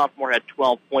Bow. The sophomore had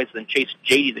 12 points. Then Chase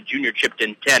Jady, the junior, chipped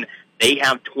in 10. They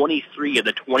have 23 of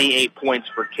the 28 points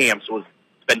for Cam. So it's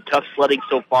been tough sledding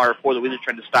so far for the Wheelers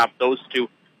trying to stop those two.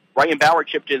 Ryan Bauer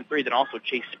chipped in 3. Then also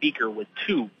Chase Speaker with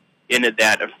 2 in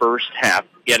that first half.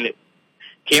 Again,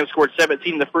 Cam scored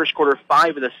 17 in the first quarter,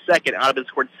 5 in the second. Audubon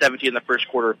scored 17 in the first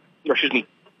quarter.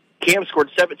 Cam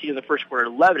scored 17 in the first quarter,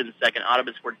 11 in the second.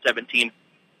 Audubon scored 17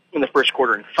 in the first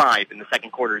quarter and 5 in the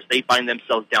second quarter as they find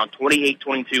themselves down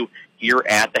 28-22 here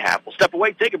at the half. We'll step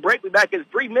away, take a break. We'll be back in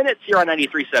 3 minutes here on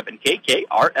 93.7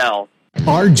 KKRL.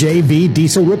 RJV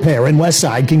Diesel Repair in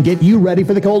Westside can get you ready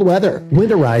for the cold weather.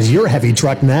 Winterize your heavy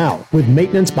truck now with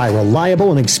maintenance by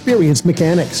reliable and experienced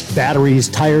mechanics. Batteries,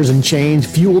 tires and chains,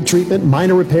 fuel treatment,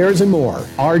 minor repairs, and more.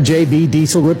 RJV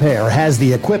Diesel Repair has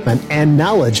the equipment and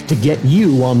knowledge to get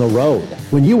you on the road.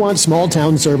 When you want small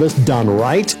town service done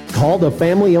right, call the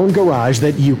family-owned garage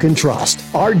that you can trust.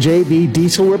 RJV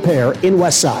Diesel Repair in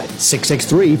Westside,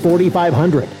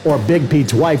 663-4500, or Big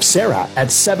Pete's wife Sarah at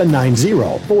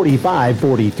 790-4543.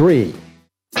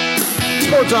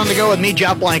 Sports on the Go with me,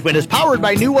 Jeff Blankman, is powered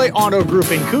by New Way Auto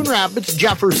Group in Coon Rapids,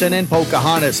 Jefferson, and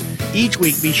Pocahontas. Each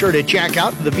week, be sure to check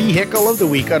out the Vehicle of the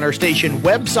Week on our station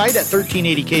website at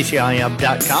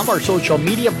 1380kcim.com, our social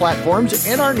media platforms,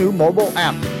 and our new mobile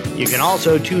app. You can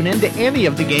also tune in to any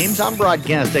of the games I'm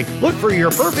broadcasting. Look for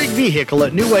your perfect vehicle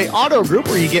at New Way Auto Group,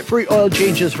 where you get free oil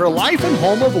changes for life and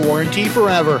home of warranty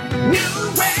forever.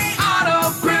 New Way Auto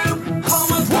Group,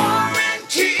 home of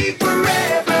warranty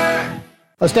forever.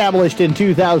 Established in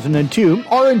 2002,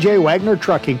 R&J Wagner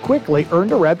Trucking quickly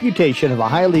earned a reputation of a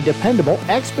highly dependable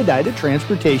expedited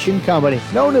transportation company.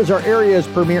 Known as our area's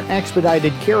premier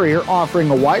expedited carrier, offering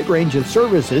a wide range of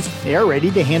services, they are ready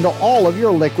to handle all of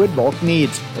your liquid bulk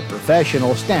needs. The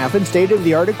professional staff and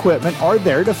state-of-the-art equipment are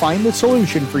there to find the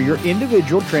solution for your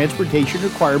individual transportation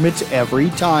requirements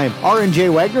every time. R&J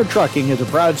Wagner Trucking is a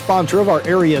proud sponsor of our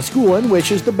area school and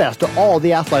wishes the best to all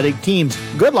the athletic teams.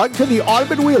 Good luck to the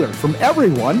Audubon Wheelers from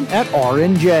everyone at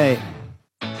R&J.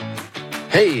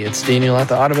 Hey, it's Daniel at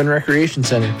the Audubon Recreation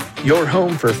Center, your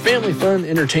home for family fun,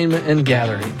 entertainment, and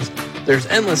gatherings. There's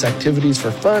endless activities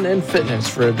for fun and fitness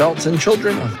for adults and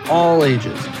children of all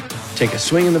ages. Take a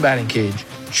swing in the batting cage,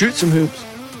 shoot some hoops,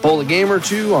 bowl a game or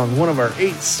two on one of our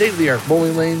 8 state-of-the-art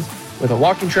bowling lanes with a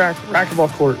walking track, racquetball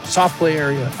court, soft play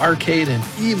area, arcade, and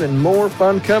even more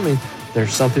fun coming.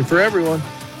 There's something for everyone.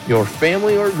 Your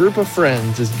family or group of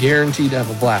friends is guaranteed to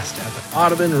have a blast at the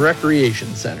Audubon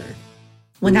Recreation Center.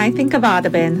 When I think of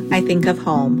Audubon, I think of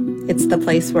home. It's the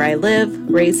place where I live,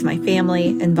 raise my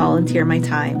family, and volunteer my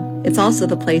time. It's also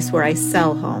the place where I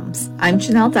sell homes. I'm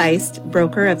Janelle Deist,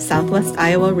 broker of Southwest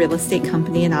Iowa Real Estate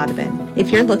Company in Audubon. If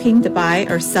you're looking to buy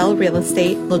or sell real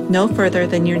estate, look no further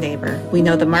than your neighbor. We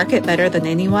know the market better than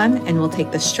anyone and will take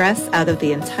the stress out of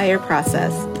the entire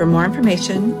process. For more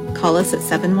information, call us at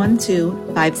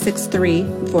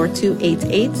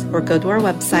 712-563-4288 or go to our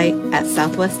website at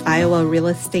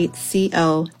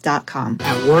southwestiowarealestateco.com.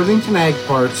 At Worthington Ag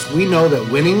Parts, we know that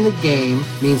winning the game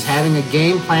means having a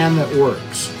game plan that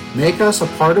works. Make us a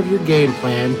part of your game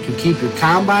plan to keep your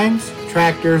combines,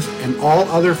 tractors, and all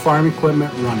other farm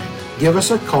equipment running. Give us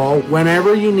a call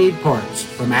whenever you need parts,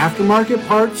 from aftermarket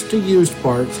parts to used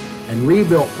parts and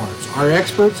rebuilt parts. Our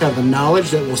experts have the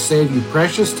knowledge that will save you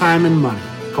precious time and money.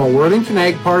 Call Worthington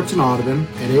Ag Parts in Audubon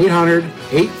at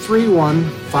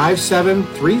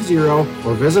 800-831-5730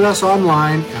 or visit us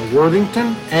online at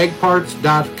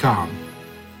worthingtonagparts.com.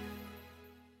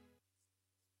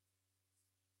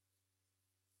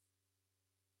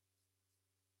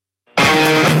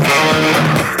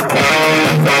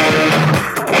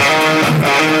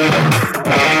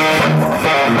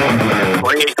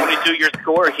 Your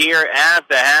score here at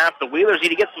the half. The Wheelers need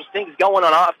to get some things going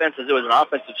on offense, as it was an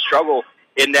offensive struggle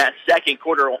in that second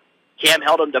quarter. Cam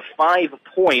held them to 5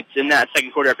 points in that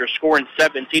second quarter after scoring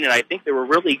 17, and I think they were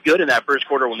really good in that first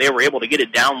quarter when they were able to get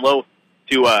it down low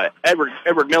to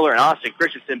Edward Miller and Austin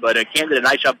Christensen, but Cam did a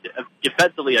nice job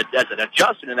defensively as an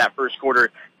adjustment in that first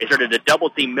quarter. They started to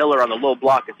double-team Miller on the low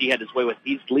block as he had his way with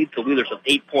these leads the Wheelers with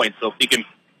 8 points. So if you can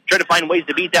try to find ways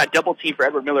to beat that double-team for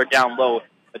Edward Miller down low,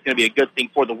 that's going to be a good thing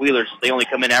for the Wheelers. They only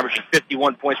come in averaging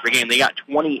 51 points per game. They got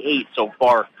 28 so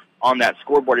far on that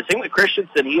scoreboard. The same with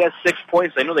Christensen. He has 6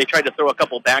 points. I know they tried to throw a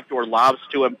couple backdoor lobs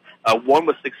to him. One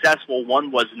was successful,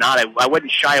 one was not. I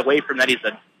wouldn't shy away from that. He's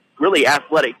a really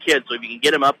athletic kid, so if you can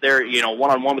get him up there,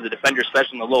 one-on-one with the defender,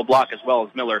 especially in the low block as well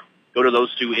as Miller, go to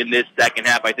those two in this second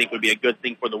half, I think would be a good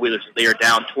thing for the Wheelers. They are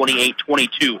down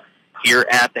 28-22 here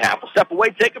at the half. We'll step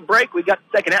away, take a break. We got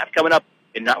the second half coming up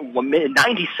in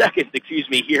 90 seconds,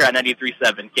 here on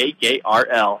 93.7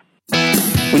 KKRL.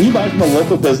 When you buy from a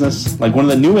local business, like one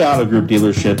of the new Auto Group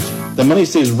dealerships, the money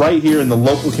stays right here in the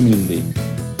local community.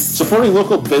 Supporting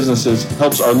local businesses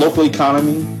helps our local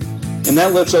economy, and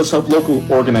that lets us help local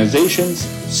organizations,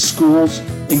 schools,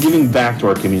 and giving back to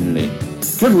our community.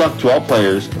 Good luck to all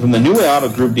players from the New Way Auto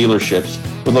Group dealerships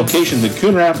with locations in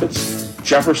Coon Rapids,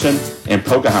 Jefferson, and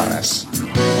Pocahontas. New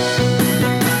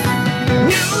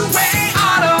Way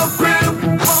Auto Group,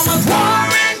 home of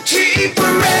warranty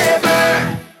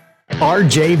forever.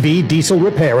 RJB Diesel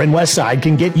Repair in Westside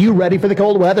can get you ready for the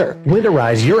cold weather.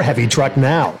 Winterize your heavy truck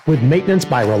now with maintenance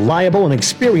by reliable and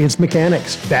experienced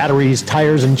mechanics. Batteries,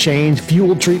 tires and chains,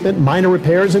 fuel treatment, minor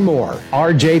repairs, and more.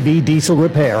 RJB Diesel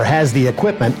Repair has the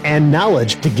equipment and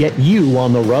knowledge to get you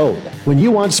on the road. When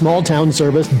you want small town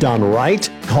service done right,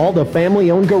 call the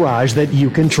family-owned garage that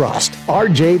you can trust.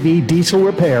 RJB Diesel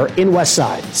Repair in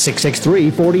Westside,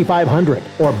 663-4500,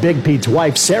 or Big Pete's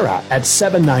wife, Sarah, at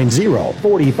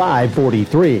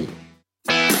 790-4543.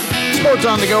 Sports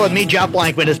on the Go with me, Jeff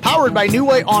Blankman, is powered by New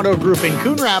Way Auto Group in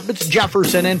Coon Rapids,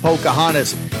 Jefferson, and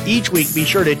Pocahontas. Each week, be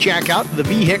sure to check out the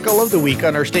Vehicle of the Week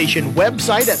on our station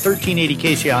website at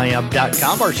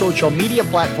 1380kcim.com, our social media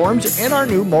platforms, and our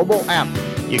new mobile app.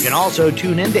 You can also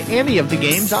tune in to any of the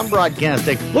games I'm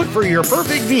broadcasting. Look for your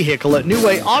perfect vehicle at New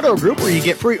Way Auto Group, where you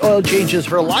get free oil changes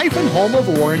for life and home of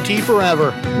warranty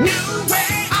forever. New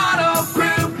Way Auto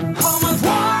Group, home of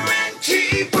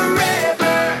warranty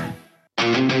forever.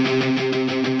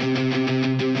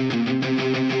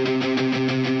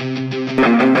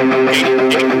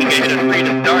 We get a 3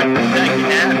 to start the second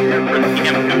half here for the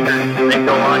Cam Cougars. They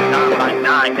go on top by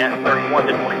 9 at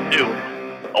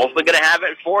 31-22. Also going to have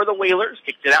it for the Wheelers.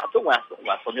 Kicks it out to Wessel.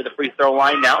 Wessel near the free throw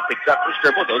line now. Picks up the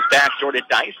dribble. Goes back short to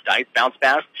Dice. Dice bounce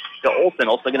pass to Olsen.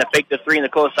 Olsen going to fake the three in the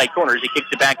close side corners. He kicks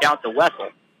it back out to Wessel.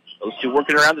 Those two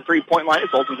working around the three-point line.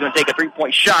 Olsen's going to take a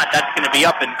three-point shot. That's going to be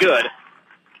up and good.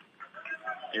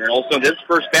 Aaron Olsen, his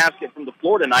first basket from the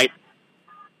floor tonight.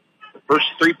 The first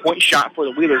three-point shot for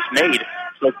the Wheelers made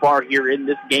so far here in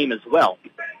this game as well.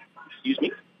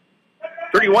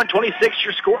 31-26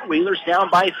 your score. Wheelers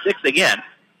down by 6 again.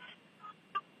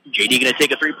 JD going to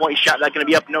take a three-point shot. That's going to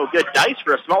be up no good. Dice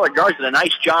for a smaller guard did a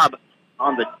nice job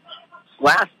on the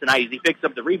glass tonight as he picks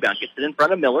up the rebound. Gets it in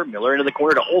front of Miller. Miller into the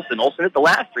corner to Olsen. Olsen hit the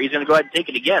last three. He's going to go ahead and take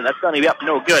it again. That's going to be up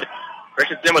no good.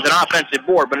 Christensen with an offensive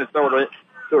board, but it's throw it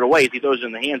away as he throws it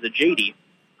in the hands of JD.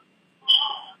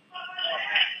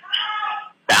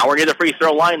 Bauer near the free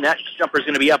throw line. That jumper is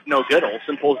going to be up no good.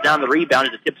 Olsen pulls down the rebound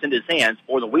as it tips into his hands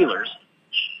for the Wheelers.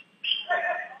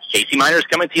 Casey Miners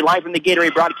coming to you live from the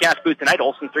Gatorade broadcast booth tonight.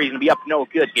 Olsen 3 is going to be up no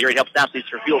good. Gatorade helps athletes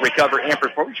for fuel, recover, and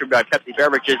performance. By Pepsi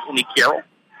Beverages, Indy Carroll.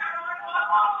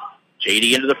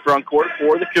 JD into the front court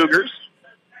for the Cougars.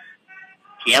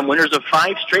 Cam winners of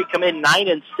 5 straight come in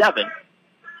 9-7.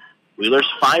 Wheelers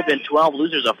 5-12,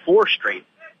 losers of 4 straight.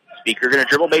 Speaker going to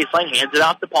dribble baseline, hands it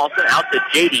off to Paulson, out to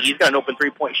JD. He's got an open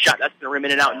three-point shot. That's going to rim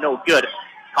in and out, no good.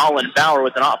 Colin Bauer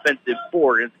with an offensive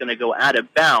board. It's going to go out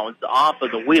of bounds off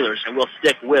of the Wheelers, and we'll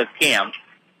stick with Cam.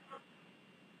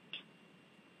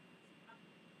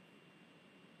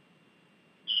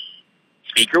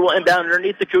 Speaker will inbound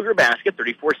underneath the Cougar basket.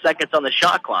 34 seconds on the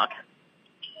shot clock.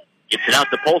 Gets it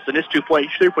out to Paulson. This three-point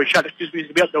shot, is going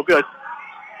to be up no good.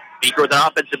 Speaker with an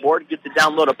offensive board. Gets it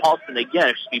down low to Paulson again.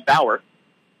 It should be Bauer.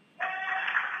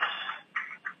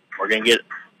 We're going to get...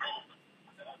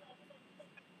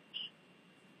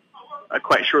 Not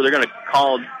quite sure they're going to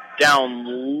call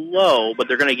down low, but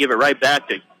they're going to give it right back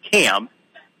to Cam.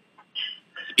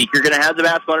 Speaker going to have the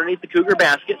basketball underneath the Cougar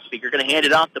basket. Speaker going to hand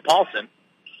it off to Paulson.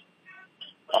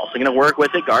 Paulson going to work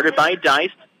with it, guarded by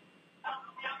Dice.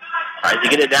 Tries to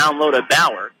get it down low to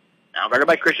Bauer. Now guarded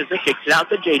by Christensen, kicks it out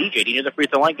to JD. JD near the free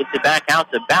throw line, gets it back out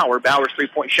to Bauer. Bauer's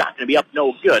three-point shot going to be up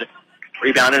no good.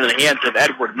 Rebound into the hands of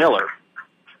Edward Miller.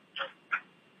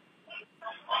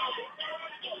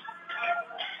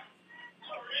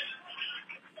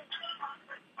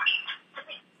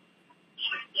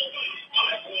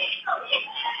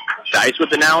 Dice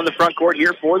with it now in the front court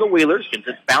here for the Wheelers. Gets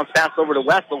it bounce pass over to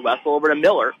Wessel. Wessel over to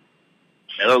Miller.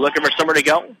 Miller looking for somewhere to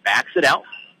go. Backs it out.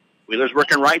 Wheeler's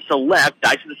working right to left.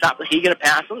 Dice at the top of the key. Going to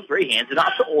pass on the three. Hands it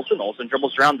off to Olsen. Olsen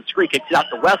dribbles around the screen. Kicks it out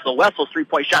to Wessel. Wessel's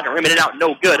three-point shot. Rimming it out.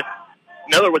 No good.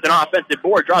 Miller with an offensive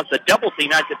board. Draws the double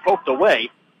team. Has it poked away.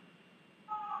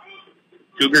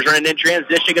 Cougars running in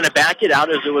transition. Going to back it out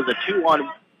as it was a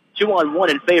two-on-one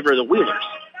in favor of the Wheelers.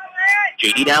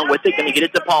 JD down with it. Going to get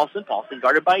it to Paulson. Paulson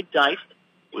guarded by Dice.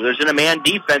 Wheelers in a man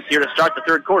defense here to start the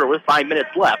third quarter with 5 minutes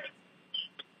left.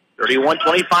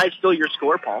 31-25 still your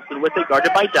score. Paulson with it,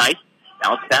 guarded by Dice.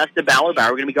 Bounce pass to Bauer. Bauer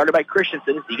going to be guarded by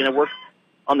Christensen. Is he going to work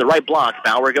on the right block?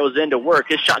 Bauer goes in to work.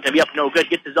 His shot going to be up no good.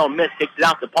 Gets his own miss. Kicks it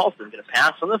out to Paulson. Going to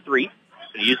pass on the three.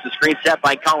 Going to use the screen set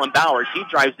by Colin Bowers. He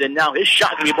drives in now. His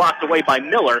shot going to be blocked away by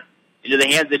Miller. Into the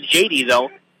hands of JD, though.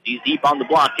 He's deep on the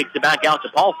block. Kicks it back out to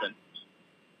Paulson.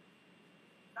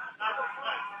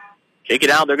 Kick it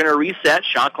out. They're going to reset.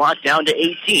 Shot clock down to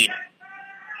 18.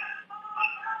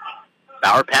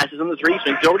 Bauer passes on the three,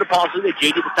 swings over to Paulson. JD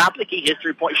at the top of the key. His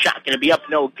three-point shot going to be up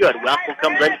no good. Wessel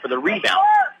comes in for the rebound.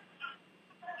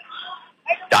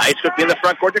 Dice quickly in the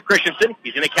front court to Christensen.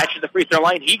 He's going to catch at the free throw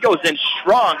line. He goes in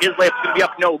strong. His layup's going to be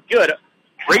up no good.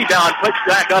 Rebound puts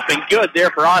back up and good there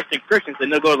for Austin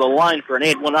Christensen. They'll go to the line for an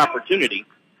 8-1 opportunity.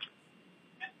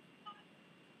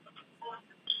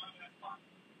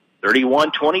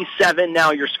 31-27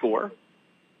 now your score.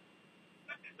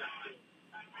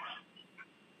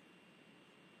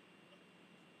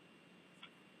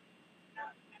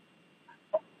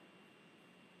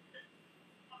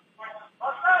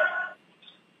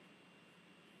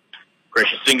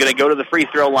 Christensen going to go to the free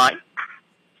throw line.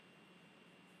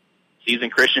 Season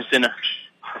Christensen, a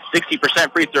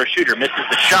 60% free throw shooter, misses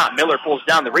the shot. Miller pulls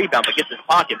down the rebound but gets his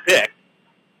pocket picked.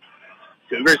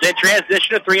 Cougars in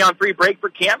transition, a 3-on-3 break for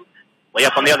Camp.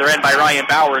 Layup on the other end by Ryan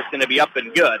Bauer is going to be up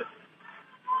and good.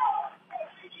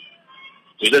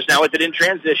 Wheelers now with it in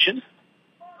transition.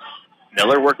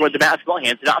 Miller working with the basketball,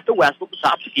 hands it off to Wessel at the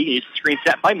top of the key. He uses the screen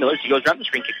set by Miller. She goes around the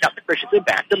screen, kicks out to Christensen,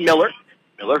 back to Miller.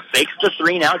 Miller fakes the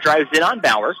three now, drives in on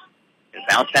Bauer. And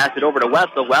bounce pass it over to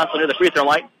Wessel. Wessel near the free throw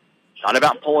line. Thought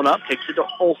about pulling up, kicks it to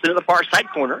Olsen in the far side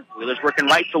corner. Wheelers working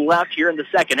right to left here in the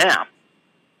second half.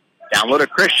 Down low to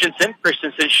Christensen.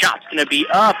 Christensen's shot's going to be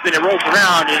up, and it rolls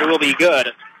around, and it will be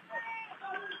good.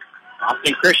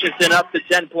 Austin Christensen up to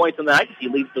 10 points on the night. He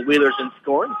leads the Wheelers in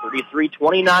scoring.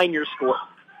 33-29 your score.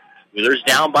 Wheelers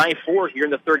down by 4 here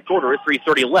in the third quarter with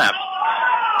 3:30 left.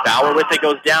 Bauer with it,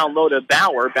 goes down low to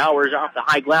Bauer. Bauer's off the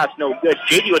high glass, no good.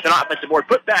 JD with an offensive board,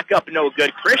 put back up, no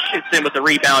good. Christensen with the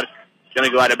rebound. Going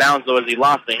to go out of bounds, though, as he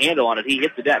lost the handle on it. He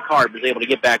hit the deck hard, but was able to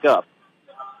get back up.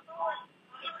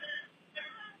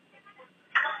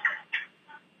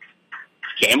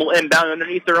 Campbell inbound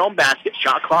underneath their own basket.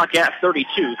 Shot clock at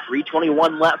 32.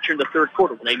 3:21 left here in the third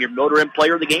quarter. We'll name your motor and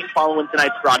player of the game following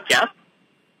tonight's broadcast.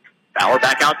 Bauer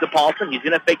back out to Paulson. He's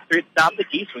going to fake three at the top of the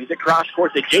key. Swings across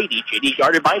court to JD. JD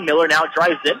guarded by Miller. Now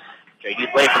drives in. JD's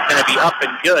layup is going to be up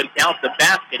and good. Counts the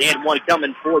basket and one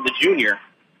coming for the junior.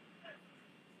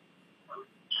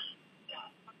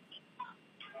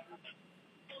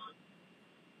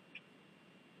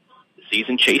 The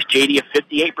season chased JD, a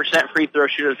 58% free throw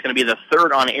shooter. It's going to be the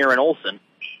third on Aaron Olsen.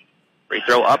 Free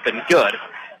throw up and good.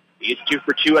 He's 2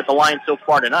 for 2 at the line so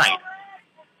far tonight.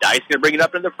 Dice going to bring it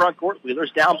up in the front court.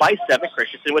 Wheelers down by 7.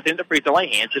 Christensen within the free throw line.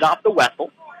 Hands it off to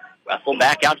Wessel. Wessel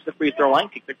back out to the free throw line.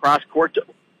 Kicks across court to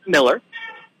Miller.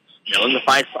 Miller in the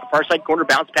far side corner.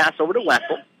 Bounce pass over to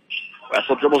Wessel.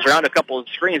 Wessel dribbles around a couple of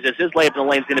screens as his layup in the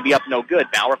lane is going to be up no good.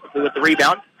 Bauer quickly with the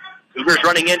rebound. Cougars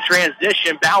running in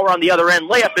transition. Bauer on the other end.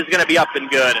 Layup is going to be up and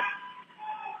good.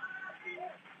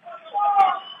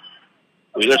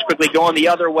 Wheelers quickly going the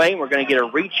other way. We're going to get a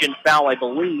reach-in foul, I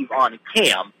believe, on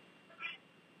Cam.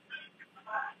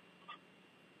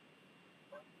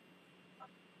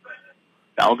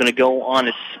 Foul going to go on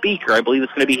his speaker. I believe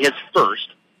it's going to be his first.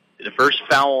 The first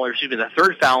foul, or excuse me, the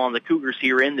third foul on the Cougars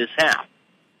here in this half.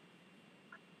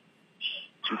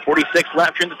 2:46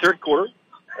 left here in the third quarter.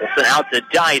 Olsen out to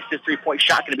Dice. His three-point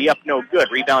shot going to be up no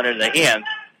good. Rebound into the hands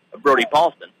of Brody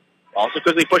Paulson. Also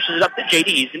quickly pushes it up to JD.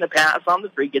 He's going to pass on the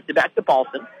three. Gets it back to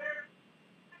Paulson.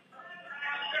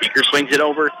 Speaker swings it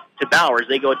over to Bowers.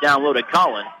 They go down low to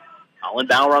Colin. Colin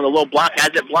Bauer on the low block.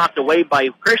 Has it blocked away by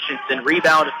Christensen.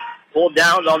 Rebound pulled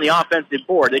down on the offensive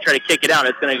board. They try to kick it out.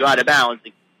 It's going to go out of bounds.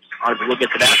 Audubon will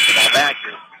get the basketball back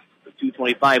here. With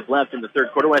 2:25 left in the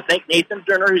third quarter. I want to thank Nathan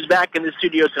Turner, who's back in the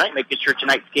studio tonight, making sure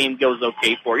tonight's game goes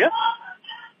okay for you.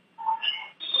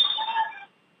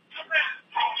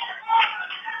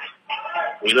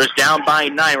 Wheelers down by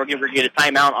 9. We're going to get a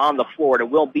timeout on the floor. It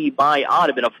will be by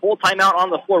Audubon. A full timeout on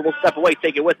the floor. We'll step away,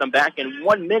 take it with them back in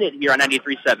 1 minute here on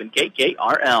 93.7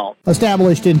 KKRL.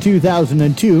 Established in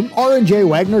 2002, R&J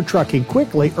Wagner Trucking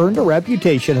quickly earned a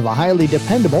reputation of a highly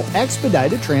dependable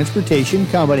expedited transportation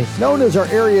company. Known as our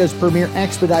area's premier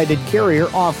expedited carrier,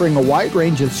 offering a wide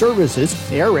range of services,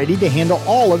 they are ready to handle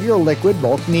all of your liquid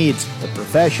bulk needs. The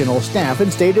professional staff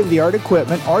and state-of-the-art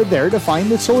equipment are there to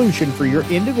find the solution for your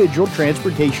individual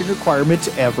transportation requirements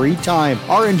every time.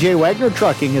 R&J Wagner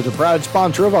Trucking is a proud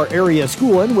sponsor of our area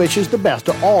school and wishes the best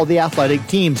to all the athletic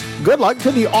teams. Good luck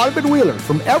to the Audubon Wheelers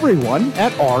from everyone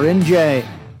at R&J.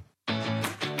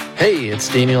 Hey, it's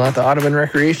Daniel at the Audubon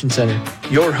Recreation Center,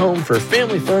 your home for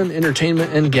family fun,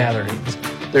 entertainment, and gatherings.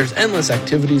 There's endless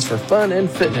activities for fun and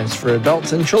fitness for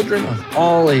adults and children of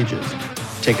all ages.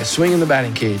 Take a swing in the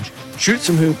batting cage, shoot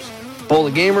some hoops, bowl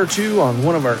a game or two on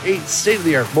one of our 8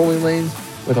 state-of-the-art bowling lanes,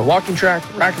 with a walking track,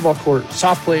 racquetball court,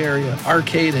 soft play area,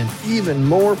 arcade, and even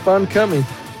more fun coming.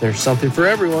 There's something for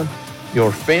everyone.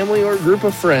 Your family or group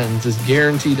of friends is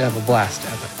guaranteed to have a blast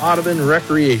at the Audubon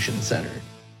Recreation Center.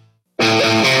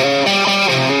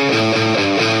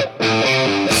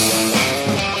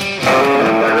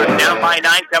 Down by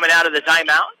 9 coming out of the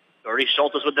timeout. Gordy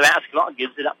Schultes with the basketball.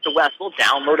 Gives it up to Wessel.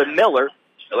 Down low to Miller.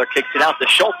 Miller kicks it out to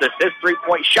Schultes. His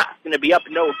three-point shot's going to be up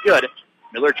and no good.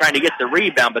 Miller trying to get the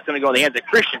rebound, but it's going to go in the hands of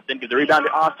Christensen. Give the rebound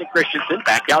to Austin Christensen.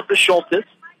 Back out to Schultes.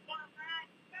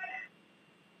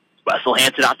 Wessel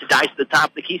hands it off to Dice at the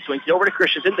top of the key. Swings it over to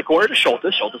Christensen. The corner to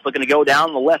Schultes. Schultes looking to go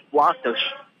down the left block to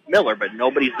Miller, but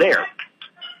nobody's there.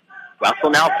 Wessel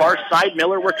now far side.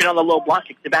 Miller working on the low block.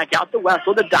 Kicks it back out to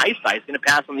Wessel. The Dice. Dice going to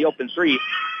pass on the open three.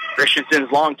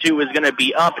 Christensen's long two is going to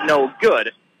be up. No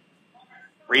good.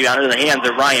 Rebound in the hands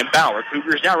of Ryan Bauer.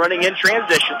 Cougars now running in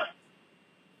transition.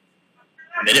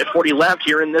 Minute 40 left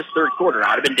here in this third quarter.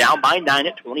 Audubon down by 9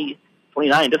 at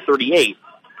 29-38.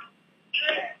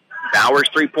 Bauer's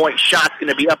three-point shot's going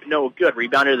to be up no good.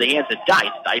 Rebound into the hands of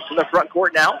Dice. Dice in the front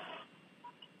court now.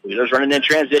 Wheelers running in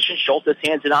transition. Schultes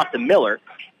hands it off to Miller.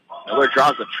 Miller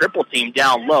draws a triple team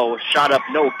down low. Shot up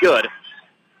no good.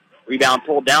 Rebound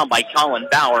pulled down by Colin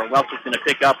Bauer. Wessels going to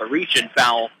pick up a reach-in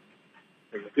foul.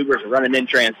 The Cougars are running in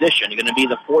transition. Going to be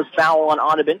the 4th foul on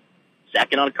Audubon.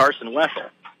 2nd on Carson Wessel.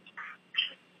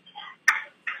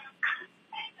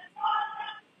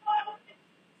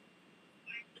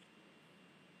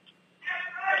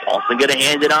 Paulson going to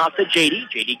hand it off to J.D.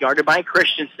 J.D. guarded by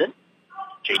Christensen.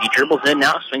 J.D. dribbles in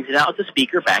now, swings it out to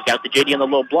Speaker. Back out to J.D. on the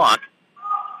low block.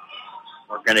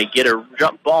 We're going to get a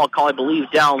jump ball call, I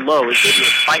believe, down low. As J.D.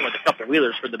 was fighting with a couple of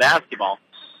Wheelers for the basketball.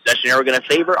 Possession arrow going to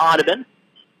favor Audubon.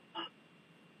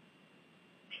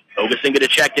 Ogeson going to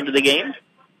check into the game.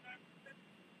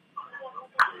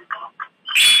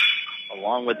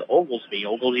 Along with Oglesby.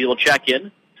 Oglesby will check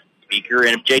in. Speaker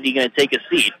and J.D. going to take a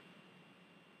seat.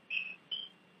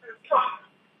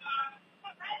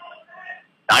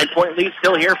 9-point lead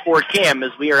still here for Cam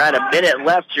as we are at a minute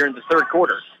left here in the third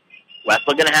quarter.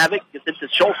 Wessel going to have it. Gets it to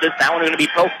Schultes. That one going to be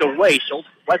poked away.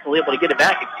 Wessel able to get it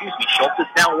back. Schultes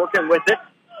now working with it.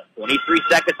 23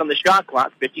 seconds on the shot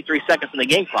clock. 53 seconds on the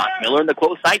game clock. Miller in the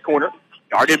close side corner.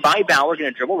 Guarded by Bauer.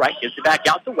 Going to dribble right. Gives it back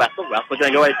out to Wessel. Wessel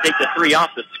going to go ahead and take the three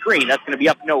off the screen. That's going to be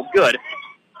up no good.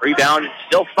 Rebound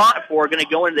still fought for. Going to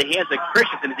go into the hands of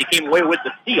Christensen as he came away with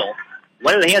the steal.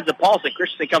 One in the hands of Paulson.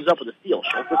 Christensen comes up with a steal.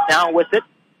 Schultes down with it.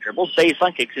 Dribbles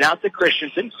baseline, kicks it out to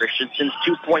Christensen. Christensen's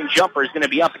two-point jumper is going to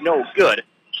be up no good.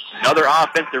 Another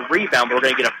offensive rebound, but we're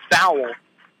going to get a foul.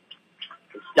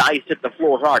 Dice hit the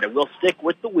floor hard. It will stick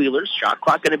with the Wheelers. Shot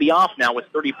clock going to be off now with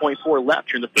 30.4 left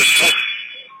here in the third quarter.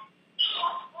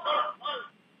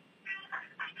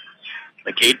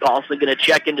 McCade Paulson going to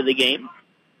check into the game.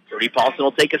 Brody Paulson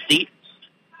will take a seat.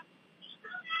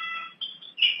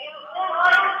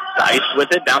 Dice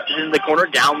with it, bounces into the corner,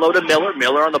 down low to Miller.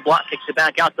 Miller on the block, kicks it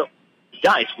back out to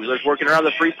Dice. Wheelers working around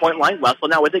the three-point line. Wessel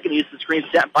now with it, can use the screen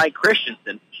set by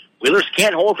Christensen. Wheelers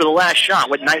can't hold for the last shot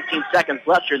with 19 seconds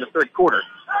left here in the third quarter.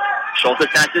 Schultes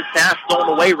has his pass stolen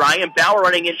away. Ryan Bauer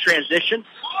running in transition.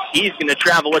 He's going to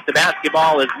travel with the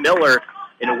basketball as Miller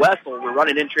and Wessel were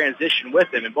running in transition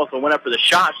with him, and both of them went up for the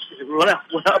shots. Went up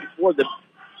for the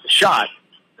shot.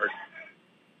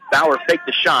 Bauer faked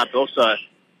the shot. Both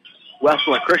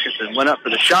Wessel and Christensen went up for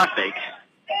the shot fake.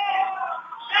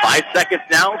 5 seconds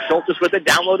now. Schultes with it.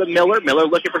 Down low to Miller. Miller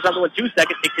looking for something with 2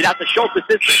 seconds. Takes it out to Schultes.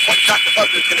 This one shot to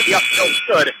buzzer is going to be up so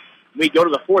good. We go to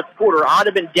the fourth quarter.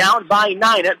 Audubon down by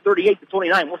 9 at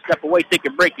 38-29. We'll step away, take a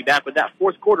break. Be back with that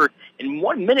fourth quarter in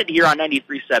 1 minute here on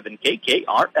 93.7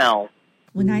 KKRL.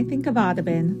 When I think of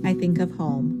Audubon, I think of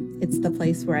home. It's the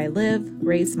place where I live,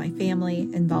 raise my family,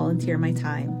 and volunteer my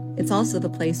time. It's also the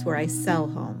place where I sell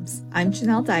homes. I'm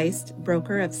Janelle Deist,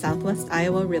 broker of Southwest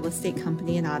Iowa Real Estate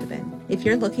Company in Audubon. If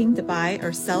you're looking to buy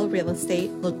or sell real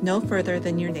estate, look no further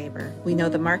than your neighbor. We know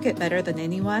the market better than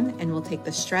anyone and will take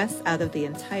the stress out of the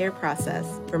entire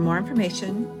process. For more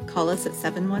information, call us at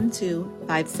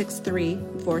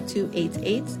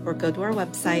 712-563-4288 or go to our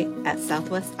website at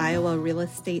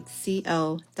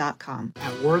southwestiowarealestateco.com.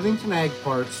 At Worthington Ag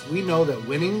Parts, we know that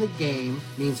winning the game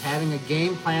means having a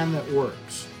game plan that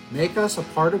works. Make us a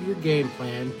part of your game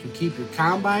plan to keep your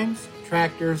combines,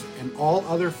 tractors, and all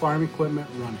other farm equipment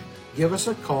running. Give us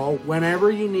a call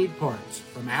whenever you need parts,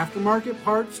 from aftermarket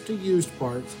parts to used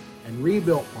parts and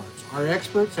rebuilt parts. Our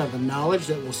experts have the knowledge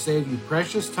that will save you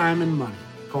precious time and money.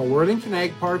 Call Worthington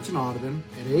Ag Parts in Audubon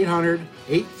at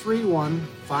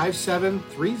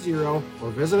 800-831-5730 or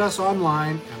visit us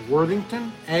online at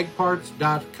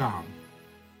worthingtonagparts.com.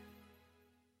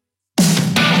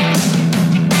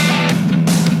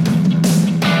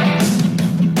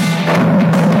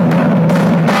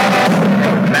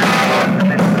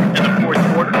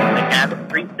 Have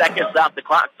 3 seconds off the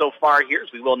clock so far here,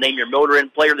 as we will name your motor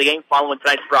and player of the game following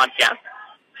tonight's broadcast.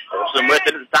 Olsen with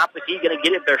it at the top of the key, going to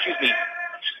get it there.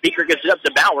 Speaker gets it up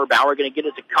to Bauer. Bauer going to get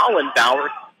it to Colin Bauer.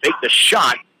 Take the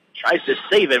shot. Tries to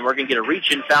save it. We're going to get a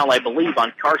reach-in foul, I believe,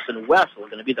 on Carson Wessel.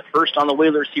 Going to be the first on the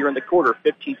Whalers here in the quarter,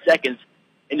 15 seconds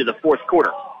into the fourth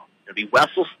quarter. Going to be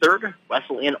Wessel's third.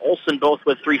 Wessel and Olsen both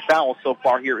with 3 fouls so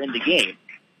far here in the game.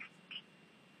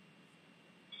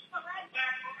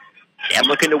 Cam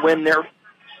looking to win their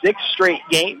 6th straight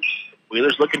game.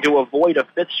 Whalers looking to avoid a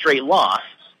 5th straight loss.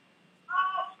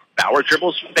 Bauer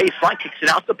dribbles baseline, kicks it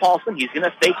out to Paulson. He's going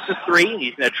to fake the 3, and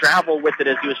he's going to travel with it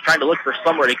as he was trying to look for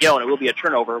somewhere to go, and it will be a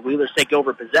turnover. Whalers take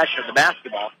over possession of the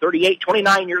basketball.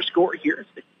 38-29 your score here.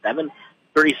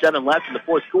 7:37 left in the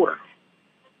fourth quarter.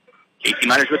 JC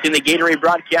Miners within the Gatorade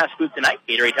broadcast booth tonight.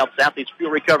 Gatorade helps athletes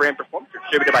feel, recover, and perform.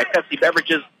 Distributed by Pepsi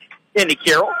Beverages in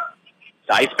Carroll.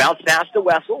 Dice bounce pass to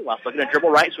Wessel. Wessel going to dribble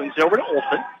right, swings it over to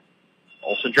Olsen.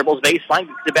 Olsen dribbles baseline,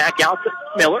 gets it back out to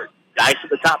Miller. Dice at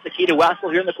the top of the key to Wessel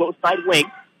here in the close side wing.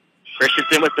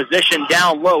 Christensen with position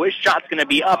down low. His shot's going to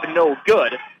be up and no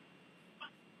good.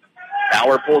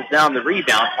 Bauer pulls down the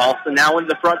rebound. Paulson now into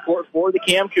the front court for the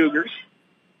Cam Cougars.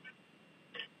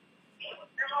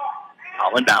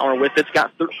 Colin Bauer with it's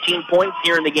got 13 points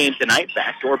here in the game tonight.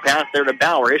 Backdoor pass there to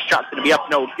Bauer. His shot's going to be up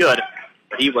no good.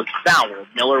 But he was fouled.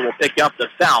 Miller will pick up the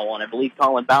foul, and I believe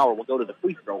Colin Bauer will go to the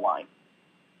free throw line.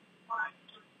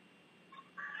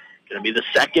 Going to be the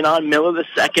second on Miller, the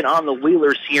second on the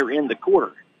Whalers here in the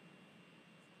quarter.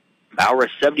 Bauer, a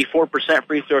 74%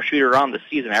 free throw shooter on the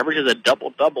season, averages a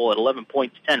double-double at 11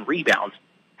 points, 10 rebounds.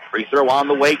 Free throw on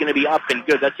the way, going to be up and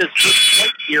good. That's his first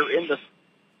point here in the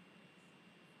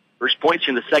first points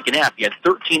in the second half. He had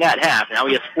 13 at half. Now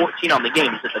he has 14 on the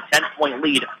game. It's a 10-point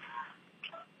lead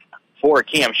for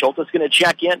Cam. Schultz is going to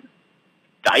check in.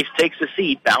 Dice takes a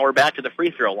seat. Bauer back to the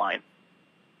free throw line.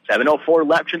 7:04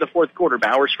 left in the fourth quarter.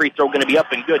 Bauer's free throw going to be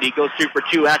up and good. He goes 2 for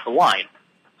 2 at the line.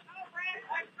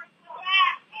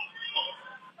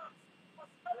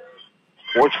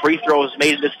 Fourth free throw is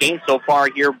made in this game so far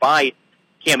here by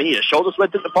Caminita. Schultz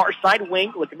with it the far side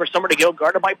wing, looking for somewhere to go,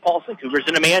 guarded by Paulson. Cougars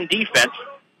in a man defense.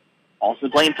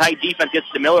 Paulson playing tight defense, gets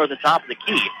to Miller at the top of the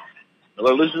key.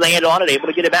 Miller loses the handle on it, able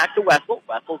to get it back to Wessel.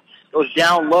 Wessel goes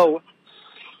down low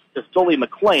to Sully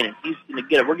McLean, and he's going to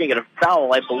get we're going to get a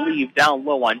foul, I believe, down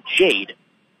low on Jade.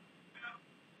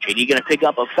 Jade going to pick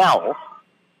up a foul.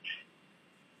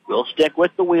 We'll stick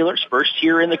with the Whalers. First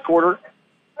here in the quarter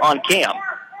on Cam.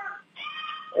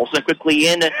 Olsen quickly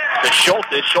in to Schultz.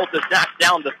 Schultz knocks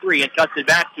down the 3 and cuts it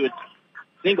back to its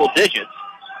single digits.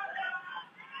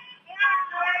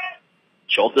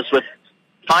 Schultz with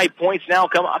 5 points now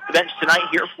come off the bench tonight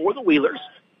here for the Whalers.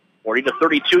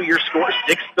 40-32 your score.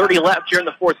 6:30 left here in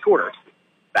the fourth quarter.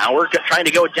 Bauer trying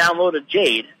to go down low to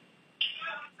Jade.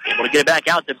 Able to get it back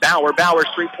out to Bauer. Bauer's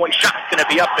 3-point shot is going to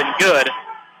be up and good.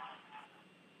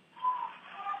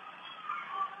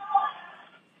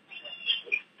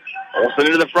 Olsen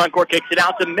into the front court, kicks it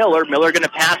out to Miller. Miller going to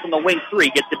pass on the wing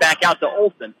 3, gets it back out to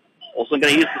Olsen. Olsen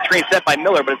going to use the screen set by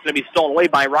Miller, but it's going to be stolen away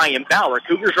by Ryan Bauer.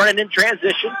 Cougars running in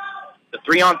transition. The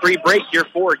 3-on-3 break here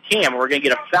for Cam. We're going to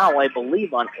get a foul, I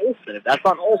believe, on Olsen. If that's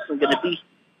on Olsen, going to be,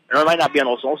 or it might not be on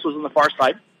Olsen. Olsen's on the far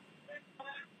side.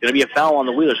 Going to be a foul on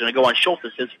the Whalers. Going to go on Schultz,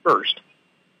 his first.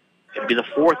 Going to be the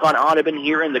fourth on Audubon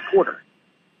here in the quarter.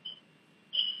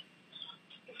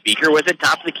 Speaker with it,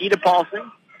 top of the key to Paulson.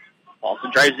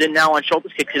 Paulson drives in now on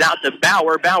Schultz, kicks it out to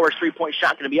Bauer. Bauer's 3-point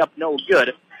shot going to be up no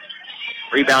good.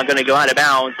 Rebound going to go out of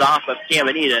bounds off of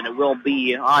Caminita, and it will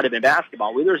be Audubon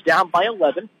basketball. Whalers down by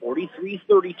 11,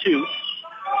 43-32.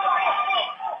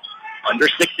 Under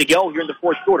 6 to go here in the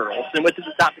fourth quarter. Olsen with it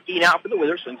to top the key now for the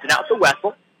Withers. Swings it out to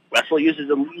Wessel. Wessel uses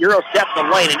a Euro step in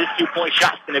the lane, and his 2-point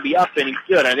shot's going to be up and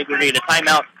good. I think we're going to get a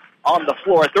timeout on the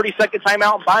floor. A 30-second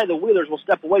timeout by the Wheelers. Will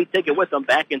step away, take it with them.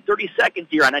 Back in 30 seconds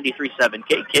here on 93.7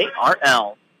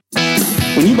 KKRL.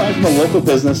 When you buy from a local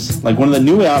business, like one of the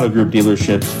new Auto Group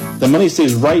dealerships, the money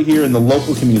stays right here in the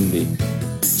local community.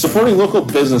 Supporting local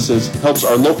businesses helps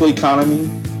our local economy,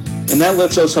 and that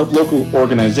lets us help local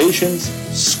organizations,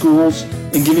 schools,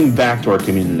 and giving back to our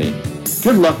community.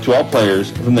 Good luck to all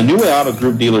players from the New Way Auto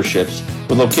Group dealerships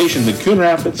with locations in Coon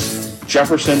Rapids,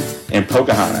 Jefferson, and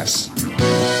Pocahontas. New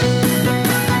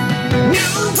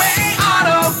Way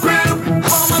Auto Group,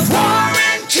 home of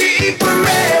warranty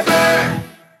forever.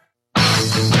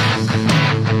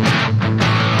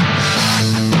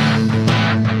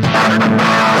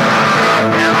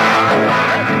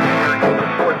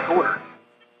 Fourth quarter.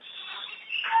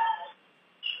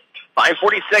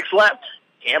 5:46 left.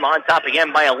 Cam on top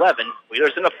again by 11.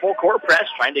 Wheeler's in a full court press,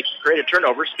 trying to create a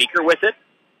turnover. Speaker with it.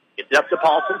 Gets it up to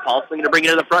Paulson. Paulson going to bring it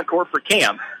to the front court for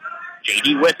Cam.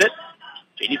 JD with it.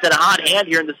 JD's had a hot hand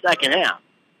here in the second half.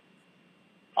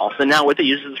 Paulson now with it.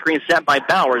 Uses the screen set by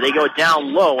Bauer. They go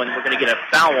down low, and we're going to get a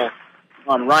foul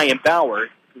on Ryan Bauer,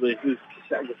 whose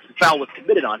foul was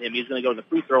committed on him. He's going to go to the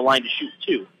free throw line to shoot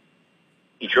 2.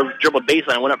 He dribbled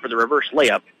baseline and went up for the reverse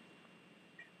layup.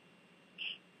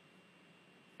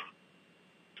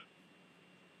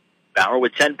 Bauer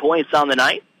with 10 points on the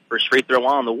night. First free throw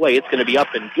on the way. It's going to be up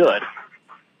and good.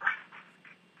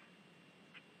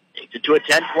 Takes it to a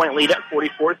 10-point lead at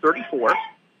 44-34.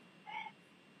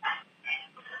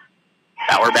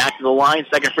 Bauer back to the line.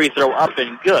 Second free throw up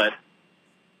and good.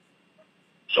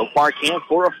 So far, Cam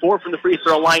 4 of 4 from the free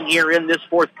throw line here in this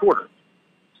fourth quarter.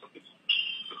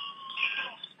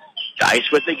 Dice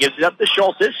with it, gives it up to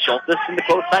Schultes. Schultes in the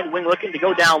close side wing looking to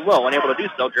go down low. Unable to do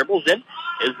so. Dribbles in.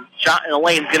 His shot in the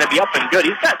lane is going to be up and good.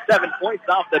 He's got 7 points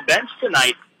off the bench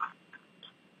tonight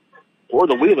for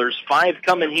the Wheelers. 5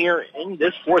 coming here in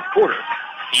this fourth quarter.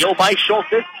 Steal by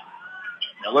Schultes.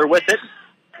 Miller with it.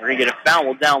 We're going to get a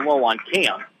foul down low on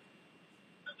Cam.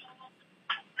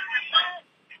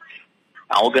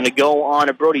 Foul going to go on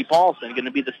to Brody Paulson. Going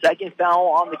to be the second foul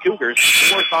on the Cougars.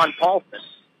 Fourth on Paulson.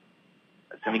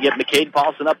 That's going to get McCade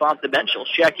Paulson up off the bench. He'll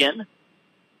check in.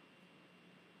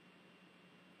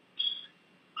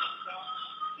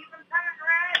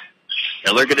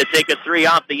 Miller going to take a 3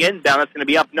 off the inbound. That's going to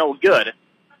be up no good.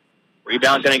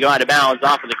 Rebound going to go out of bounds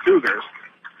off of the Cougars.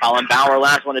 Colin Bauer,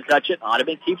 last one to touch it.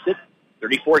 Audubon keeps it.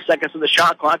 34 seconds on the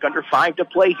shot clock. Under 5 to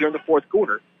play here in the fourth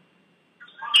quarter.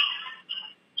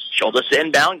 Schultes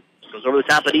inbound. Goes over the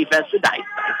top of the defense to Dice.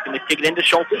 Dice going to kick it into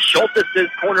Schultes. Schultes'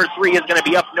 corner 3 is going to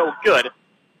be up no good.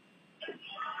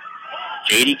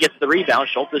 JD gets the rebound.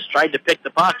 Schultes tried to pick the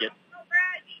pocket.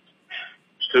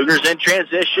 Cougars in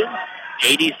transition.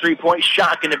 JD's 3-point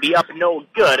shot going to be up no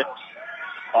good.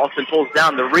 Paulson pulls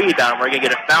down the rebound. We're going to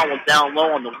get a foul down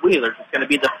low on the Wheelers. It's going to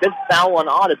be the 5th foul on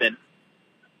Audubon.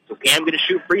 So Cam going to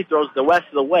shoot free throws the rest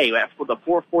of the way for the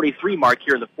 4:43 mark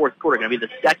here in the fourth quarter. Going to be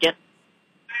the second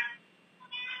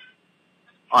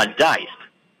on Dice.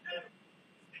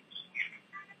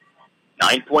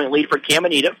 9-point lead for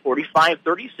Caminita,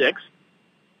 45-36.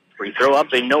 Free throw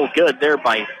up and no good there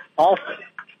by Paulson.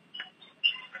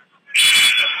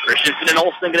 Christensen and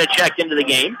Olsen going to check into the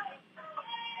game.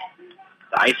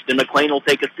 Dice and McLean will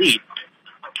take a seat.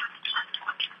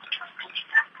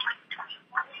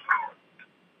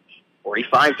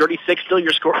 (45-36) still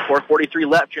your score. 4:43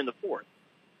 left here in the fourth.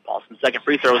 Paulson's second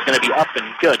free throw is going to be up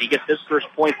and good. He gets his first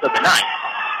points of the night.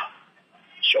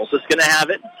 Schultes is going to have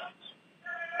it.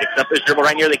 Picks up his dribble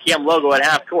right near the Cam logo at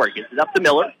half court. Gets it up to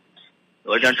Miller.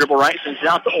 Miller going to dribble right, sends it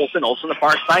out to Olsen. Olsen the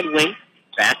far side wing.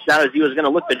 Backs out as he was going to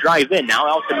look to drive in. Now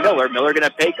out to Miller. Miller going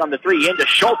to take on the 3 into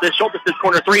Schultes. Schultes'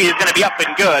 corner 3 is going to be up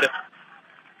and good.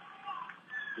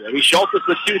 Schultes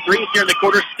with 2 threes here in the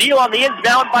quarter. Steal on the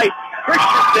inbound by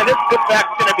Christensen. His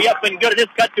putback's going to be up and good. It is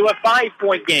cut to a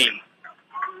 5-point game.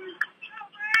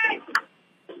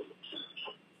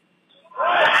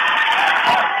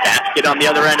 Basket on the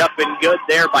other end up and good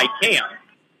there by Cam.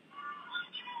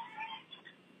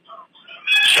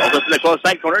 Schultes in the close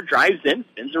side corner, drives in,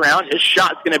 spins around. His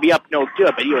shot's going to be up no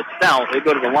good, but he was fouled. He'll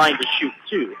go to the line to shoot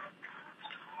 2.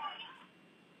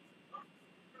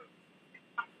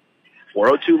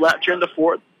 4:02 left here in the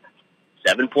fourth.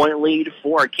 7-point lead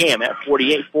for Cam at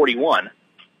 48-41. Going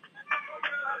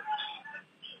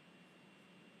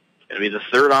to be the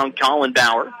third on Colin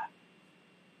Bauer.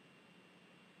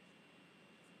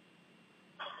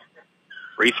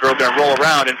 Free throw going to roll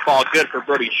around and fall good for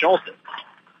Brody Schultes.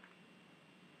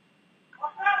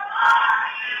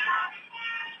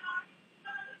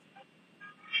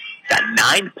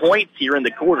 9 points here in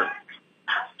the quarter.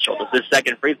 Schultes'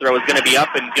 second free throw is going to be up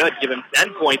and good. Give him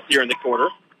 10 points here in the quarter.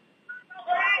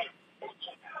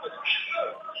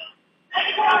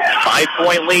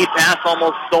 5-point lead. Pass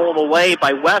almost stolen away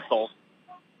by Wessel.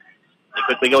 They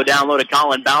quickly go down low to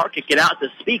Colin Bauer. Kick it out to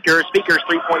Speaker. Speaker's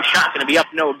three-point shot going to be up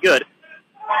no good.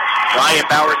 Ryan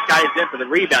Bauer skies in for the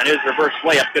rebound. His reverse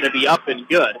layup going to be up and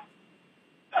good.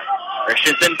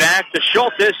 Christensen back to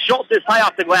Schultes. Schultes high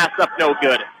off the glass, up no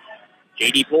good.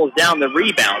 JD pulls down the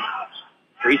rebound.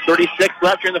 3:36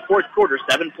 left here in the fourth quarter.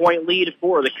 7-point lead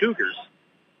for the Cougars.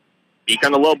 Speaker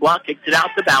on the low block, kicks it out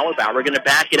to Bauer. Bauer going to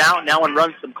back it out now and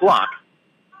run some clock.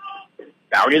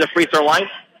 Bauer near the free throw line.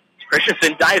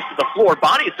 Christensen dives to the floor.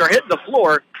 Bodies are hitting the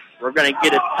floor. We're going to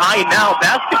get a timeout.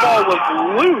 Basketball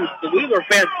was loose. The Wheeler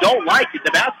fans don't like it.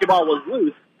 The basketball was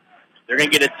loose. They're going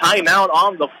to get a timeout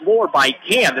on the floor by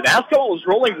Cam. The basketball was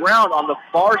rolling around on the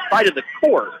far side of the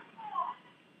court.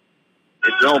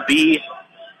 It'll be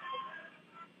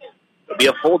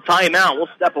a full timeout. We'll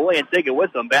step away and take it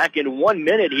with them. Back in 1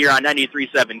 minute here on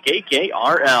 93.7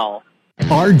 KKRL.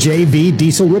 RJV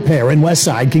Diesel Repair in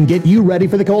Westside can get you ready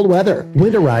for the cold weather.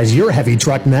 Winterize your heavy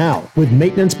truck now with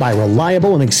maintenance by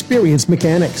reliable and experienced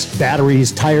mechanics.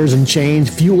 Batteries, tires and chains,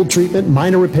 fuel treatment,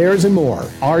 minor repairs, and more.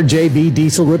 RJV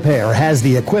Diesel Repair has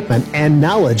the equipment and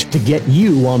knowledge to get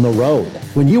you on the road.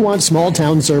 When you want small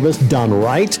town service done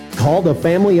right, call the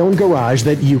family-owned garage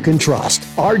that you can trust.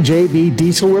 RJV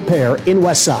Diesel Repair in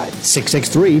Westside,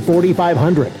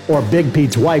 663-4500, or Big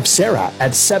Pete's wife Sarah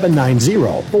at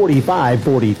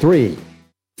 790-4543.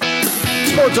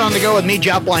 Sports on the Go with me,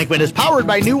 Jeff Blankman, is powered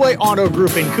by New Way Auto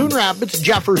Group in Coon Rapids,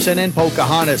 Jefferson, and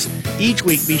Pocahontas. Each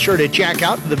week, be sure to check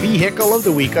out the Vehicle of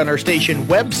the Week on our station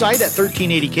website at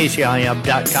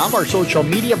 1380kcim.com, our social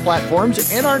media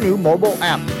platforms, and our new mobile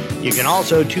app. You can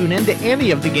also tune in to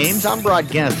any of the games on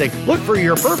broadcasting. Look for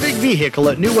your perfect vehicle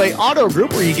at New Way Auto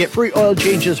Group, where you get free oil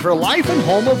changes for life and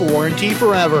home of warranty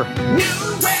forever.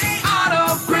 New Way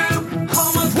Auto Group,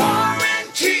 home of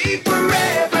warranty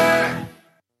forever.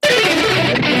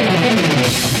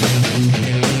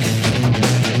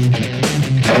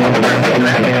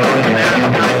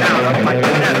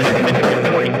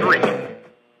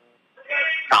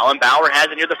 Colin Bauer has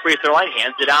it near the free throw line,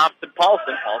 hands it off to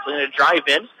Paulson. Paulson going to drive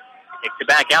in, kicks it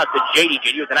back out to JD.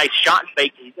 JD with a nice shot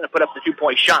fake. He's going to put up the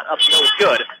 2-point shot. Up no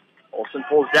good. Olsen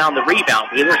pulls down the rebound.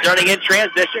 Wheeler's running in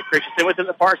transition. Christensen within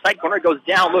the far side corner, goes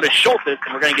down low to Schultes,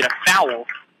 and we're going to get a foul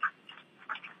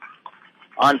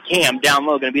on Cam down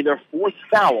low. Going to be their fourth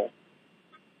foul.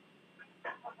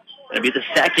 Going to be the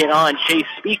second on Chase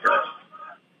Speaker.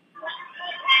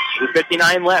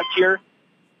 2:59 left here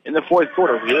in the fourth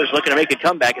quarter. Wheeler's looking to make a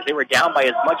comeback as they were down by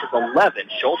as much as 11.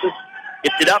 Schultes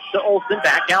gets it up to Olsen,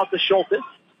 back out to Schultes.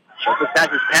 Schultes has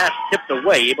his pass tipped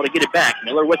away, able to get it back.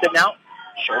 Miller with it now.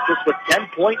 Schultes with 10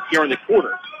 points here in the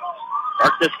quarter.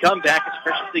 Starts this comeback. Is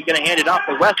Christensen going to hand it off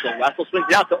to Wessel. Wessel swings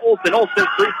it out to Olsen. Olsen's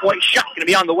 3-point shot going to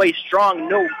be on the way strong,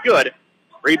 no good.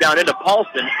 Rebound into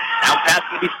Paulson. Now pass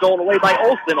going to be stolen away by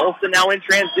Olsen. Olsen now in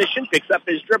transition, picks up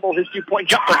his dribble. His 2-point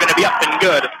jumper going to be up and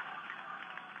good.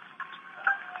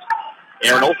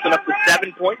 Aaron Olsen up to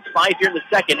 7 points, 5 here in the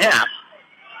second half.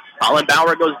 Colin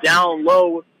Bauer goes down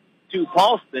low to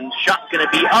Paulson. Shot going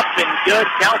to be up and good.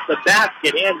 Counts the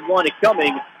basket and one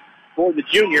coming for the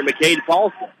junior, McCade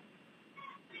Paulson.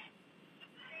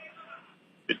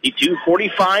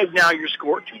 52-45 now your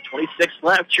score. 2:26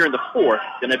 left here in the fourth.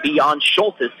 Going to be on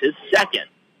Schultes, his second.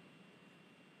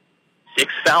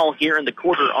 Sixth foul here in the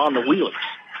quarter on the Wheelers.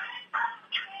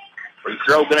 Free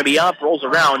throw going to be up, rolls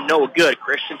around, no good.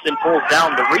 Christensen pulls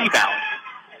down the rebound.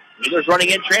 Wheeler's running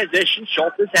in transition.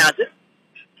 Schultes has it.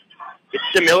 It's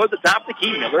to Miller at the top of the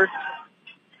key. Miller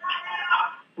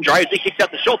drives it, kicks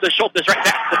out to Schultes. Schultes right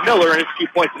back to Miller, and his 2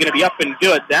 points are going to be up and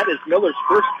good. That is Miller's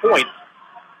first point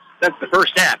since the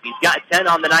first half. He's got 10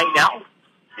 on the night now.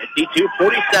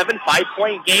 52-47,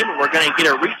 5-point game, and we're going to get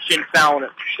a reach-in foul, and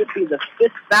it should be the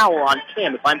fifth foul on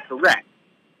Cam, if I'm correct.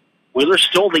 Wheeler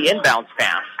stole the inbounds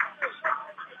pass.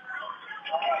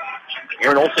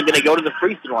 Aaron Olsen going to go to the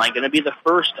free throw line, going to be the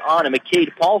first on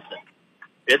McCade Paulson.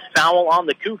 Fifth foul on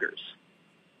the Cougars.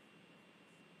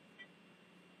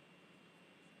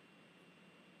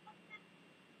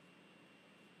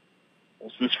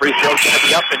 Olsen's free throw is going to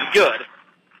be up and good.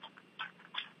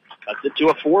 Cuts it to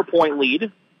a 4-point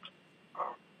lead.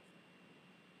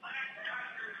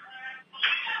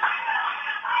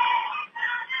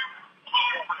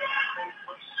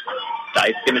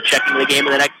 Dice going to check into the game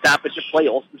in the next stoppage of play.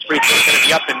 Olsen's free throw is going to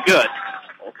be up and good.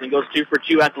 Olsen goes 2 for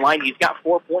 2 at the line. He's got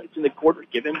 4 points in the quarter.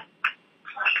 Give him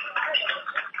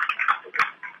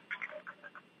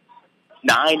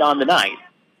 9 on the night.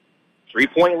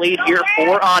 3-point lead here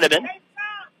for Audubon.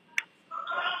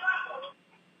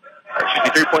 Or excuse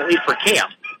me, 3-point lead for Cam.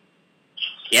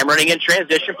 Cam running in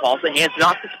transition. Paulson hands it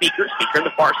off to Speaker. Speaker in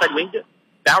the far side wing to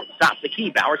Bowers. Stops the key.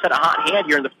 Bowers had a hot hand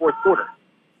here in the fourth quarter.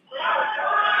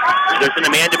 There's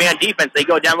a man-to-man defense. They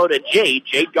go down low to Jade.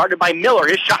 Jade guarded by Miller.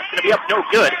 His shot's going to be up, no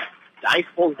good. Dice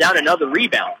pulls down another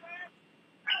rebound.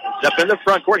 It's up in the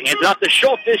front court. Hands it off to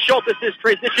Schultz. Schultz'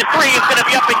 transition three is going to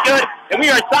be up and good. And we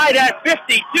are tied at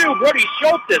 52. Brody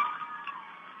Schultz.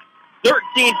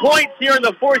 13 points here in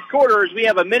the fourth quarter as we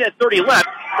have 1:30 left.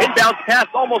 Inbounds pass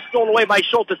almost stolen away by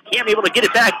Schultz. Can't be able to get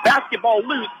it back. Basketball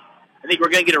loose. I think we're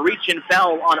going to get a reach-in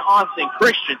foul on Austin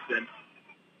Christensen.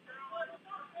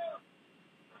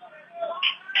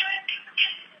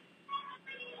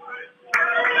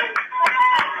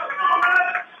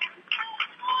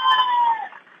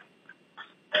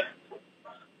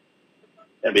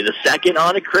 That'll be the second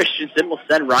on to Christensen. Will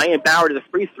send Ryan Bauer to the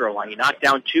free throw line. He knocked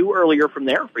down 2 earlier from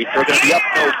there. Free throw going to be up,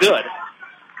 no good.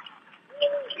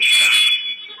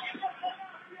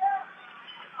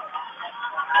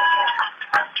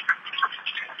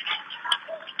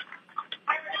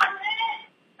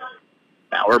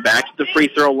 Bauer back to the free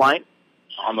throw line.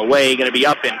 On the way, going to be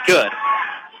up and good.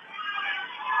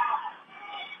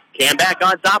 Cam back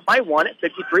on top by 1 at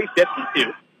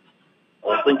 53-52.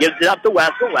 Olsen gives it up to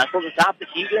Wessel. Wessel's atop the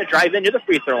key, going to drive into the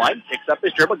free throw line. Picks up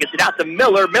his dribble, gets it out to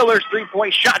Miller. Miller's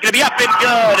three-point shot going to be up and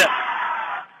good.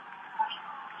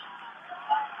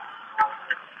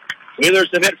 Whalers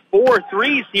have hit 4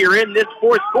 threes here in this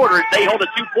fourth quarter as they hold a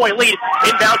 2-point lead.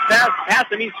 Inbound pass,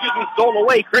 stolen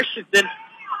away. Christensen.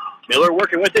 Miller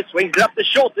working with it, swings it up to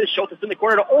Schultz. Schultz in the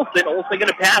corner to Olsen. Olsen going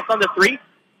to pass on the 3.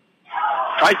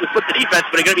 Tries to split the defense,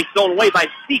 but it's going to be stolen away by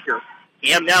Speaker.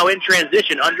 Cam now in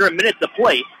transition, under a minute to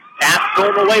play. Pass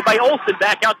stolen away by Olsen,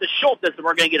 back out to Schultz, and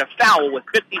we're going to get a foul with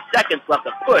 50 seconds left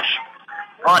to push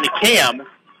on to Cam.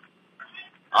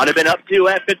 Audubon up to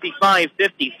at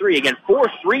 55-53. Again,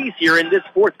 4 threes here in this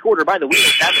fourth quarter by the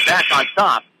Wheelers. Have it back on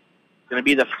top. It's going to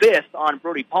be the 5th on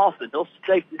Brody Paulson. He'll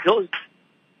sit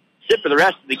for the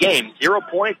rest of the game. 0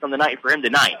 points on the night for him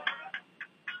tonight.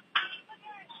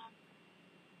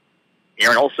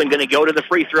 Aaron Olsen going to go to the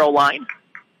free throw line.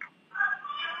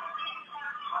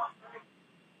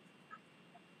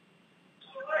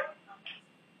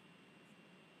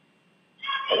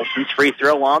 Olsen's free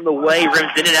throw on the way,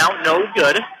 rims in and out, no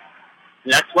good. The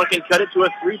next one can cut it to a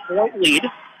 3-point lead.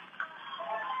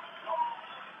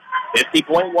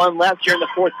 50.1 left here in the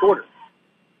fourth quarter.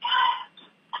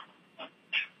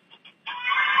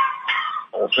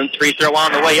 Olsen's free throw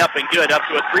on the way, up and good, up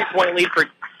to a 3-point lead for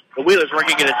the Wheelers. We're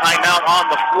going to get a timeout on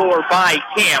the floor by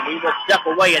Cam. We will step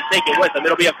away and take it with them.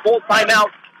 It'll be a full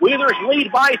timeout. Wheelers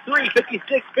lead by 3,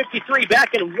 56-53,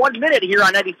 back in 1 minute here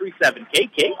on 93.7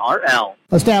 KKRL.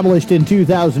 Established in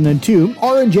 2002,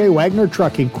 R&J Wagner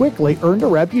Trucking quickly earned a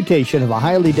reputation of a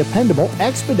highly dependable,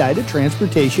 expedited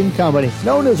transportation company.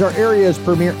 Known as our area's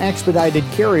premier expedited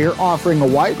carrier offering a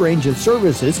wide range of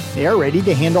services, they are ready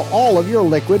to handle all of your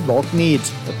liquid bulk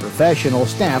needs. The professional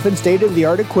staff and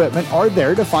state-of-the-art equipment are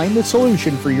there to find the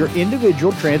solution for your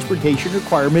individual transportation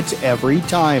requirements every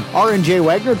time. R&J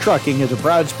Wagner Trucking is a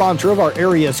proud sponsor of our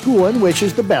area school and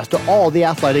wishes the best to all the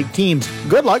athletic teams.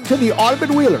 Good luck to the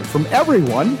Audubon Wheelers from everyone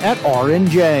at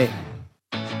R&J.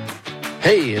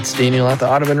 Hey, it's Daniel at the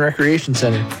Audubon Recreation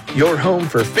Center, your home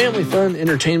for family fun,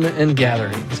 entertainment, and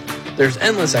gatherings. There's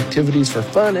endless activities for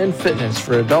fun and fitness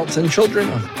for adults and children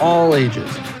of all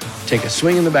ages. Take a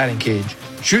swing in the batting cage,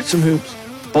 shoot some hoops,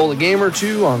 bowl a game or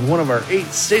two on one of our 8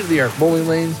 state-of-the-art bowling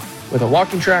lanes, with a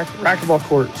walking track, racquetball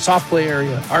court, soft play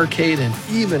area, arcade, and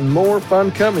even more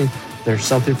fun coming. There's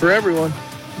something for everyone.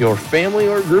 Your family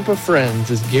or group of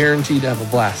friends is guaranteed to have a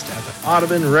blast at the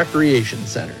Audubon Recreation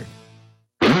Center.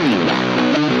 And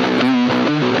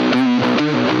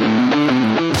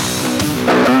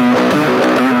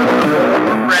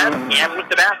with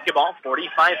the basketball,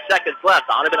 45 seconds left.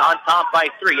 Audubon on top by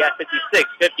 3 at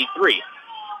 56-53.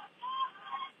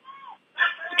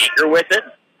 Speaker with it.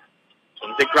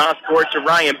 Kings across court to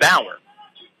Ryan Bauer.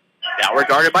 Bauer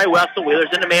guarded by Wessel. Wheelers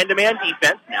in a man-to-man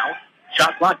defense now.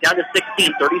 Shot clock down to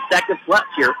 16. 30 seconds left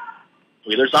here.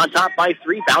 Wheelers on top by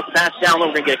 3. Bounce pass down low.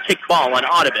 We're going to get a kick ball on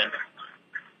Audubon.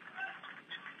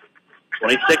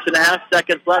 26.5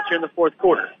 seconds left here in the fourth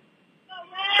quarter.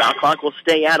 Shot clock will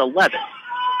stay at 11.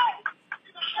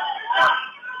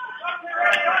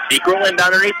 Speaker will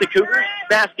inbound underneath the Cougars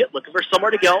basket. Looking for somewhere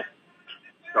to go.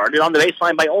 Started on the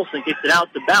baseline by Olsen, gets it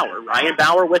out to Bauer. Ryan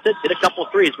Bauer with it, hit a couple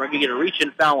threes. We're going to get a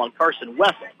reach-in foul on Carson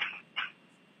Wessel.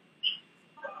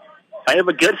 Kind of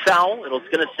a good foul. It's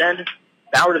going to send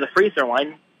Bauer to the free throw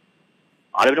line.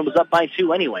 Audubon was up by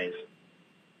 2 anyways.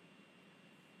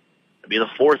 be the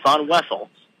fourth on Wessel.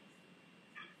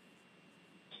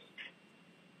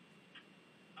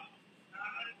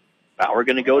 Bauer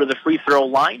going to go to the free throw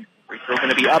line. Free throw going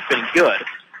to be up and good.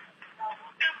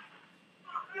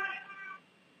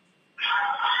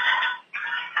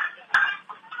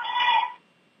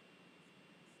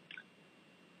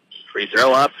 Free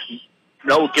throw up.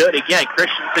 No good again.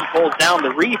 Christensen pulls down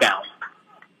the rebound.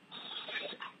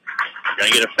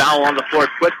 Going to get a foul on the floor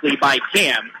quickly by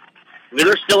Cam.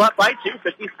 Wheeler still up by 2,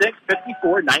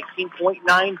 56-54,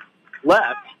 19.9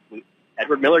 left.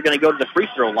 Edward Miller going to go to the free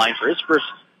throw line for his first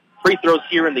free throws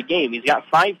here in the game. He's got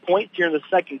 5 points here in the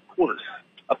second quarter,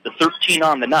 up to 13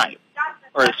 on the night.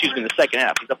 Or, excuse me, the second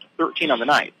half. He's up to 13 on the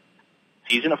night.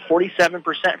 He's in a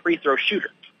 47% free throw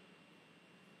shooter.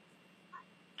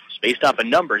 Just based off of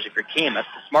numbers, if you're Cam, that's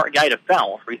the smart guy to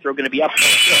foul. Free throw going to be up.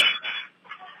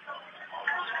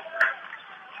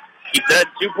 Keep that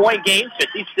 2-point game,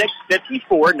 56-54,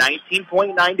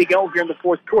 19.9 to go here in the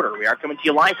fourth quarter. We are coming to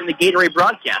you live from the Gatorade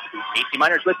broadcast booth. AC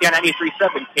Miners with you on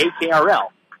 93.7 KKRL.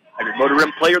 Under Motor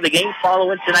Rim player of the game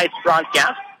following tonight's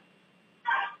broadcast.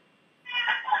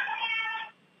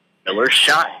 Miller's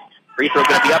shot. Free throw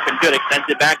going to be up and good. Extends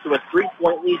it back to a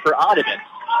 3-point lead for Audubon.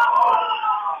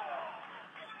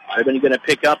 Audubon going to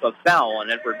pick up a foul,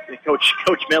 and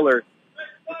Coach Miller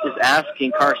is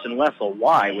asking Carson Wessel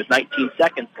why with 19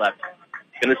 seconds left.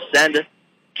 Going to send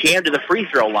Cam to the free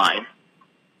throw line.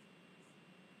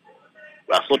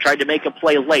 Wessel tried to make a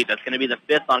play late. That's going to be the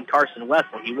 5th on Carson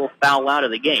Wessel. He will foul out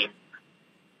of the game.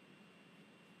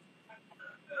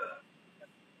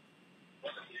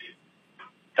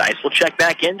 Dice will check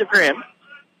back into for him.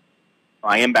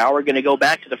 Ryan Bauer going to go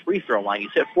back to the free throw line.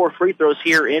 He's hit 4 free throws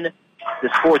here in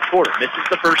this fourth quarter. Misses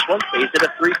the first one. Stays at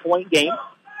a 3-point game.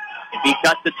 If he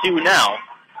cuts to 2 now,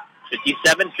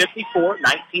 57-54,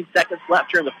 19 seconds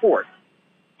left here in the fourth.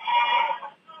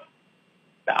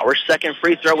 Bauer's second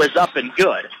free throw is up and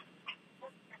good.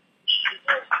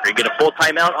 We get a full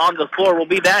timeout on the floor. We'll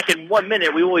be back in 1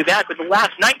 minute. We will be back with the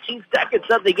last 19 seconds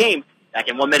of the game. Back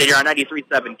in 1 minute here on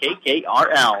 93.7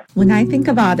 KKRL. When I think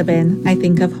of Audubon, I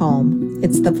think of home.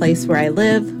 It's the place where I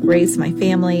live, raise my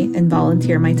family, and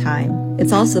volunteer my time.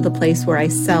 It's also the place where I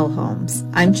sell homes.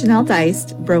 I'm Janelle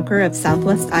Deist, broker of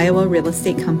Southwest Iowa Real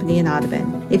Estate Company in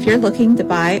Audubon. If you're looking to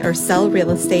buy or sell real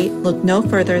estate, look no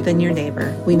further than your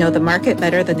neighbor. We know the market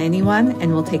better than anyone,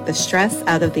 and we'll take the stress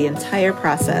out of the entire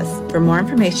process. For more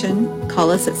information, call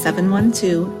us at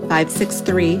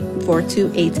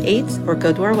 712-563-4288 or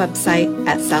go to our website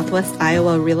at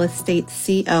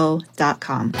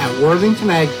southwestiowarealestateco.com. At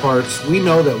Worthington Ag Parts, we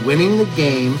know that winning the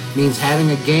game means having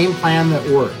a game plan that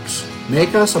works.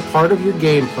 Make us a part of your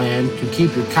game plan to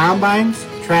keep your combines,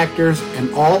 tractors,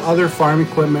 and all other farm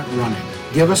equipment running.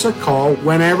 Give us a call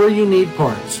whenever you need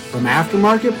parts, from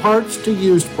aftermarket parts to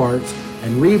used parts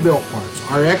and rebuilt parts.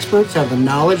 Our experts have the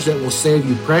knowledge that will save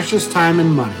you precious time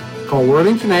and money. Call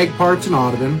Worthington Ag Parts in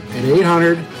Audubon at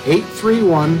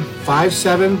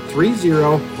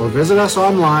 800-831-5730 or visit us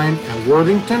online at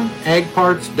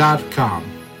worthingtonagparts.com.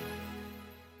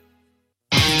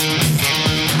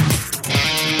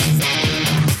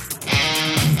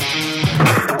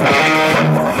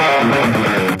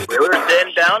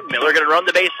 Down. Miller going to run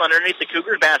the baseline underneath the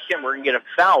Cougars basket. We're going to get a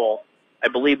foul, I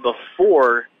believe,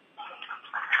 before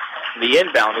the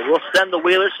inbound. And we'll send the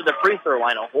Wheelers to the free throw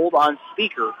line. A hold on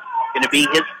Speaker going to be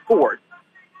his 4th. We're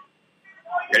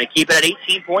going to keep it at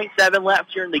 18.7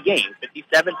 left here in the game.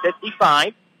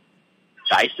 57-55.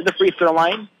 Dice to the free throw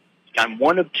line. He's gone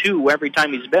 1 of 2 every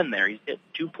time he's been there. He's hit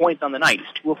 2 points on the night.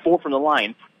 He's 2 of 4 from the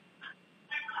line.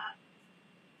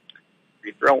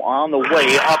 Free throw on the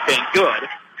way, up and good.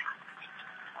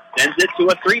 Sends it to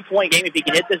a 3-point game. If he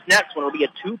can hit this next one, it'll be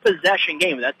a 2-possession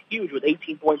game. That's huge with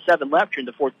 18.7 left here in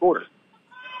the fourth quarter.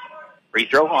 Free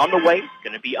throw on the way.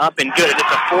 Going to be up and good. It's a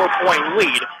 4-point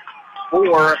lead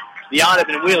for the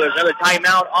Audubon Wheelers. Another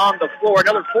timeout on the floor.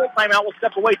 Another full timeout. We'll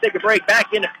step away, take a break.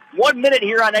 Back in 1 minute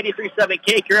here on 93.7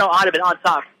 KKRL. Audubon on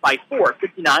top by 4,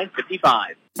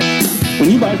 59-55. When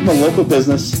you buy from a local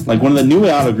business, like one of the new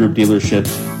Auto Group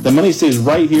dealerships, the money stays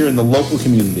right here in the local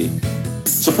community.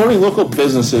 Supporting local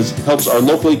businesses helps our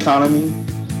local economy,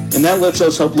 and that lets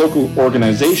us help local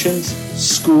organizations,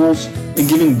 schools, and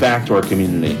giving back to our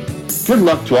community. Good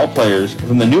luck to all players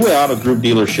from the New Way Auto Group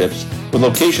dealerships with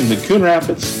locations in Coon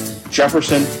Rapids,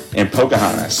 Jefferson, and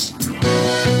Pocahontas. New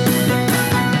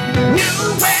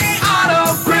Way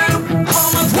Auto Group,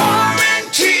 home of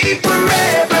warranty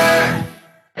forever.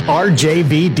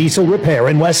 RJV Diesel Repair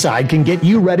in Westside can get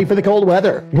you ready for the cold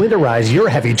weather. Winterize your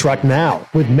heavy truck now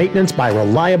with maintenance by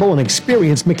reliable and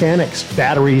experienced mechanics.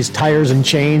 Batteries, tires and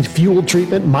chains, fuel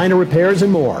treatment, minor repairs,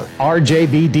 and more.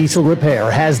 RJV Diesel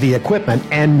Repair has the equipment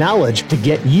and knowledge to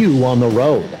get you on the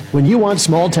road. When you want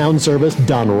small town service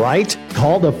done right,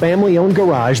 call the family-owned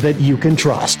garage that you can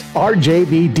trust.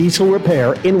 RJV Diesel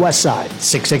Repair in Westside,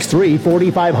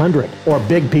 663-4500, or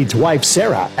Big Pete's wife,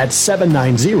 Sarah, at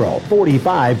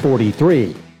 790-4543.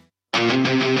 Cam's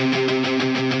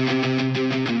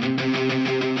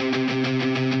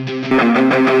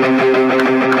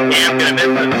going to miss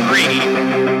the three.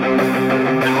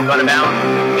 And we'll go to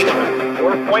bounds.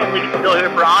 4-point lead still here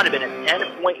for Audubon at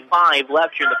 10.5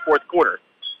 left here in the fourth quarter.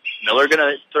 Miller going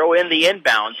to throw in the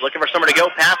inbounds, looking for somewhere to go.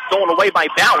 Pass stolen away by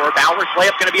Bauer. Bauer's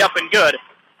layup going to be up and good.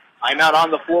 Timeout on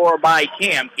the floor by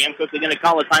Cam. Cam quickly going to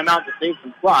call a timeout to save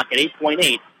some clock at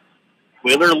 8.8.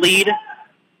 Wheeler lead.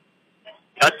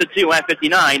 Cut to 2 at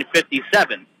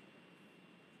 59-57.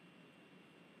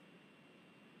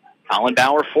 Colin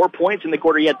Bauer, 4 points in the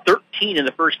quarter. He had 13 in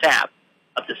the first half,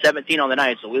 up to 17 on the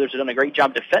night. So Wheelers have done a great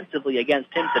job defensively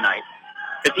against him tonight.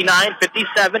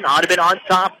 59-57, Audubon on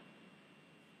top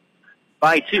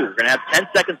by 2. We're going to have 10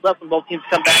 seconds left when both teams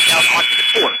come back out onto the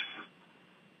court.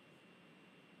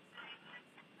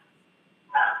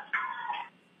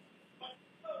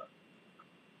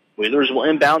 Wheelers will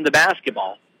inbound the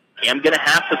basketball. Cam going to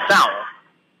have to foul.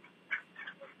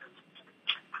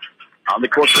 On the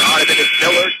court for Audubon is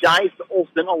Miller, Dice,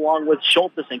 Olsen, along with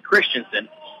Schultes and Christensen.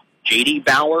 J.D.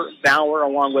 Bauer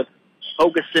along with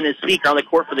Hogerson and Speaker on the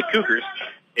court for the Cougars.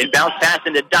 Inbounds pass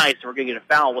into Dice, and we're going to get a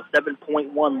foul with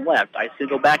 7.1 left. Dice going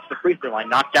to go back to the free throw line.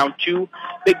 Knocked down 2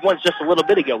 big ones just a little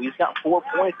bit ago. He's got 4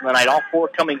 points in the night, all 4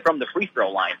 coming from the free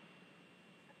throw line.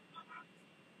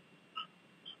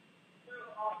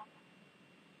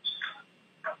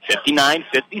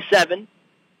 (59-57).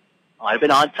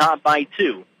 Audubon on top by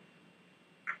 2.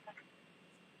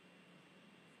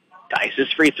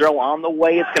 Dice's free throw on the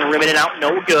way. It's going to rim it out.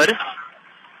 No good.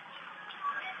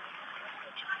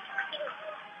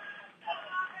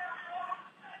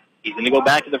 He's going to go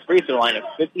back to the free throw line. A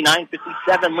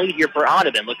 59-57 lead here for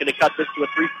Audubon. Looking to cut this to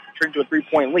turn to a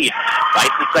 3-point lead.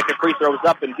 Dice's second free throw is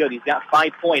up and good. He's got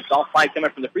 5 points, all 5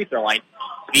 coming from the free throw line.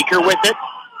 Speaker with it.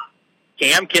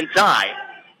 Cam can tie.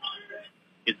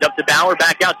 It's up to Bauer,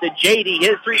 back out to J.D.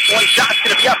 His 3-point shot's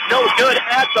going to be up. No good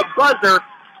at the buzzer.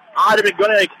 Audubon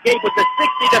going to escape with a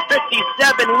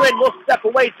 60-57 win. We'll step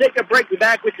away, take a break. Be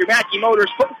back with your Mackey Motors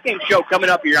post-game show coming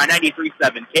up here on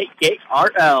 93.7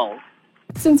 KKRL.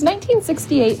 Since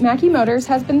 1968, Mackey Motors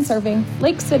has been serving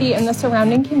Lake City and the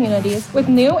surrounding communities with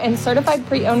new and certified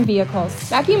pre-owned vehicles.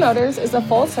 Mackey Motors is a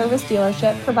full-service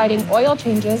dealership providing oil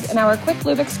changes in our Quick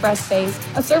Lube Express bays,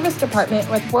 a service department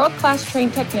with world-class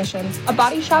trained technicians, a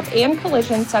body shop and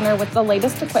collision center with the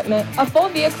latest equipment, a full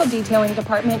vehicle detailing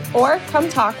department, or come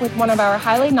talk with one of our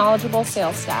highly knowledgeable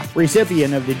sales staff.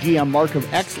 Recipient of the GM Mark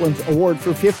of Excellence Award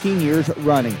for 15 years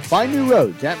running. Find new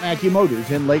roads at Mackey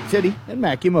Motors in Lake City and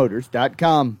MackeyMotors.com.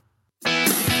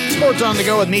 Sports on the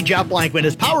Go with me, Jeff Blankman,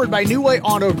 is powered by New Way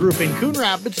Auto Group in Coon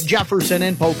Rapids, Jefferson,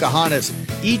 and Pocahontas.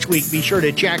 Each week, be sure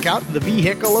to check out the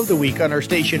Vehicle of the Week on our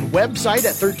station website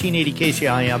at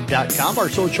 1380kcim.com, our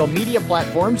social media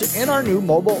platforms, and our new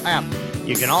mobile app.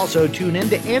 You can also tune in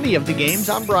to any of the games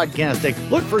I'm broadcasting.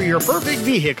 Look for your perfect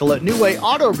vehicle at New Way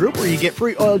Auto Group, where you get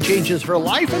free oil changes for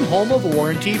life and home of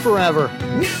warranty forever.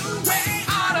 New Way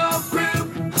Auto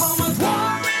Group, home of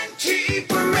warranty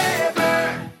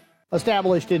forever.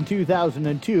 Established in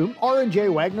 2002, R&J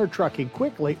Wagner Trucking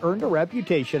quickly earned a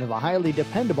reputation of a highly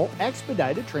dependable,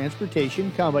 expedited transportation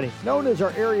company. Known as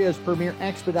our area's premier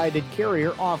expedited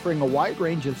carrier offering a wide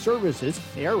range of services,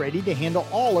 they are ready to handle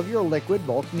all of your liquid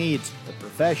bulk needs. The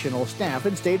professional staff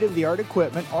and state-of-the-art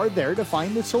equipment are there to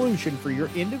find the solution for your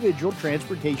individual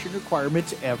transportation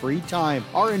requirements every time.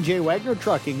 R&J Wagner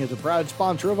Trucking is a proud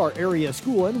sponsor of our area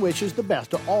school and wishes the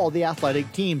best to all the athletic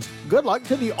teams. Good luck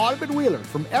to the Audubon Wheelers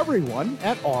from everyone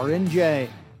at R&J.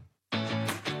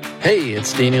 Hey,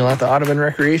 it's Daniel at the Audubon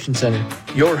Recreation Center,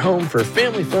 your home for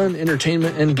family fun,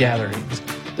 entertainment, and gatherings.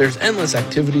 There's endless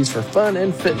activities for fun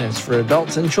and fitness for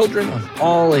adults and children of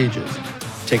all ages.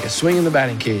 Take a swing in the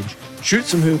batting cage, shoot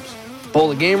some hoops, bowl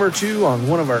a game or two on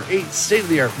one of our 8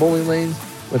 state-of-the-art bowling lanes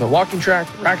with a walking track,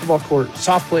 racquetball court,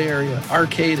 soft play area,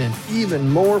 arcade, and even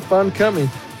more fun coming.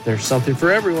 There's something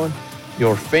for everyone.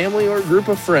 Your family or group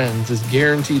of friends is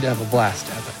guaranteed to have a blast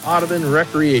at the Audubon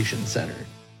Recreation Center.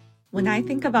 When I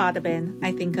think of Audubon,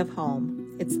 I think of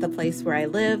home. It's the place where I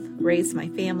live, raise my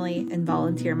family, and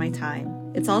volunteer my time.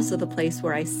 It's also the place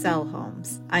where I sell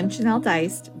homes. I'm Janelle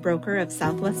Deist, broker of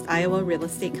Southwest Iowa Real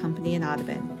Estate Company in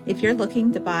Audubon. If you're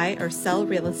looking to buy or sell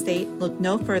real estate, look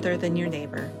no further than your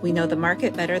neighbor. We know the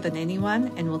market better than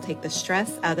anyone and will take the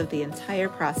stress out of the entire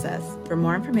process. For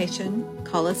more information,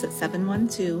 call us at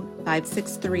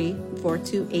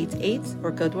 712-563-4288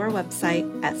 or go to our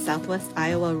website at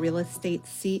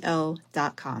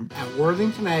southwestiowarealestateco.com. At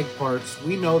Worthington Ag Parts,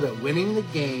 we know that winning the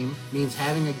game means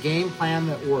having a game plan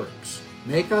that works.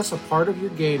 Make us a part of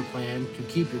your game plan to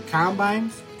keep your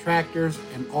combines, tractors,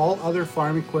 and all other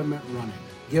farm equipment running.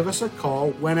 Give us a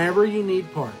call whenever you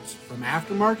need parts, from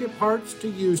aftermarket parts to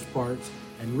used parts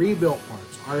and rebuilt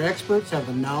parts. Our experts have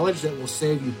the knowledge that will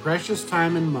save you precious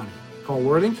time and money. Call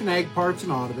Worthington Ag Parts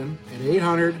in Audubon at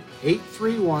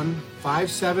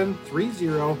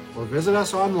 800-831-5730 or visit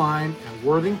us online at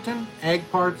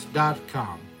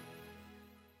worthingtonagparts.com.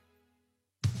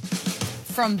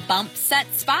 From bump, set,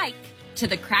 spike to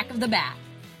the crack of the bat,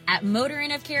 at Motor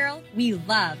Inn of Carroll, we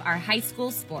love our high school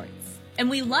sports. And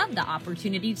we love the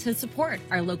opportunity to support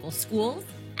our local schools,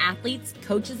 athletes,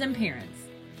 coaches, and parents.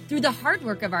 Through the hard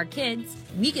work of our kids,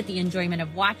 we get the enjoyment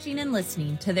of watching and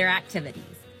listening to their activities.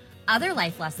 Other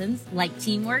life lessons, like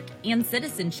teamwork and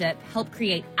citizenship, help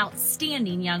create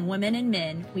outstanding young women and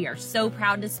men we are so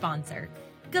proud to sponsor.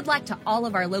 Good luck to all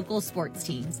of our local sports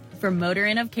teams from Motor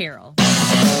Inn of Carroll.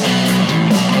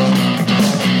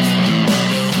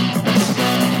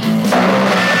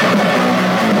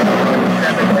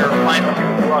 Your final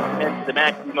welcome into the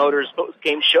Mackey Motors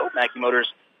post-game show. Mackey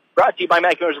Motors brought to you by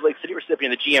Mackey Motors of Lake City,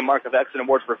 recipient of the GM Mark of Excellence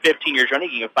Award for 15 years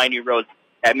running. You can find new roads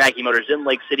at Mackey Motors in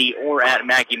Lake City or at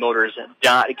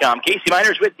MackeyMotors.com. Casey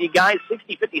Miners with you guys,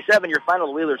 60-57. Your final.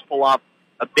 The Wheelers pull off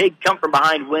a big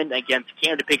come-from-behind win against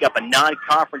CAM to pick up a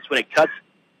non-conference win. It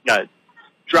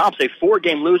drops a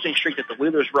 4-game losing streak that the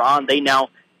Wheelers were on. They now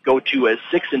go to a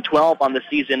 6-12 on the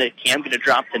season. CAM going to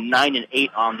drop to 9-8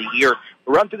 on the year.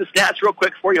 We'll run through the stats real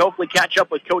quick for you. Hopefully catch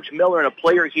up with Coach Miller and a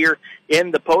player here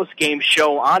in the post-game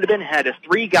show. Audubon had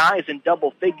 3 guys in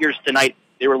double figures tonight.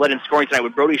 They were led in scoring tonight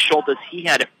with Brody Schultes. He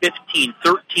had a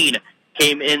 15-13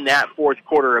 came in that fourth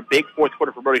quarter. A big fourth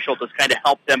quarter for Brody Schultes kind of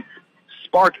helped them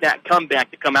spark that comeback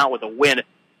to come out with a win.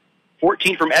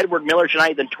 14 from Edward Miller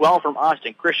tonight, then 12 from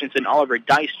Austin Christensen. Oliver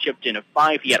Dice chipped in a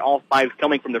 5. He had all 5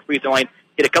 coming from the free throw line.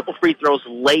 Hit a couple free throws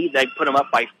late that put him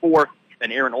up by 4.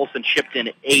 Then Aaron Olson chipped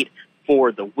in 8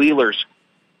 for the Wheelers.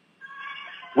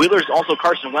 Wheelers also,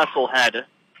 Carson Wessel had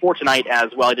 4 tonight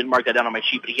as well. I didn't mark that down on my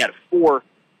sheet, but he had 4.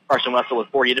 Carson Wessel with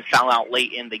 4. He did foul out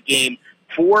late in the game.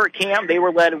 For CAM, they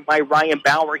were led by Ryan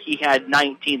Bauer. He had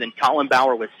 19. Then Colin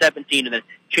Bauer with 17. And then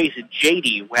Chase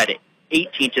J.D., who had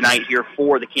 18 tonight here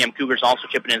for the CAM Cougars. Also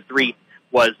chipping in 3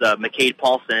 was McCade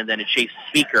Paulson. And then Chase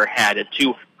Speaker had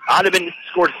 2. Audubon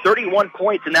scored 31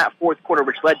 points in that fourth quarter,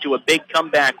 which led to a big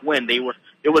comeback win. They were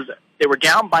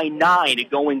down by 9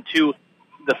 going to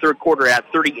the third quarter at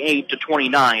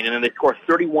 38-29, and then they scored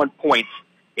 31 points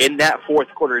in that fourth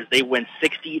quarter as they win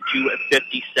 60-57.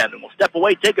 We'll step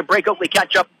away, take a break, hopefully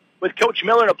catch up with Coach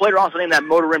Miller and a player also named that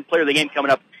Motor Inn Player of the Game coming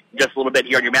up in just a little bit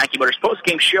here on your Mackey Motors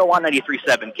post-game show on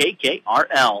 93.7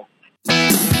 KKRL.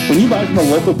 When you buy from a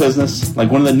local business,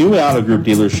 like one of the new Auto Group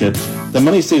dealerships, the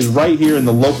money stays right here in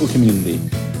the local community.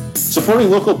 Supporting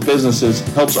local businesses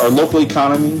helps our local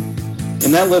economy,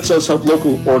 and that lets us help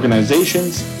local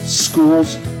organizations,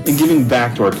 schools, and giving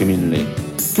back to our community.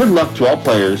 Good luck to all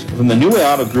players from the New Way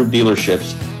Auto Group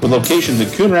dealerships with locations in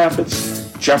Coon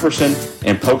Rapids, Jefferson,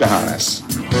 and Pocahontas.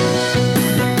 New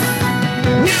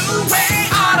Way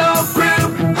Auto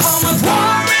Group, home of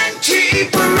warranty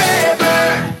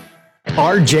forever.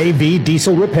 RJV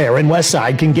Diesel Repair in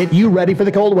Westside can get you ready for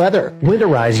the cold weather.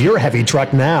 Winterize your heavy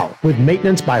truck now with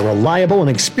maintenance by reliable and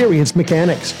experienced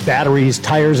mechanics. Batteries,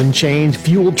 tires and chains,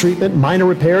 fuel treatment, minor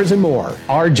repairs, and more.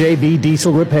 RJV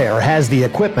Diesel Repair has the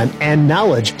equipment and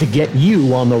knowledge to get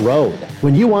you on the road.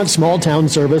 When you want small town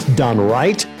service done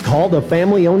right, call the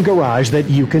family-owned garage that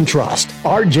you can trust.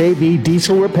 RJV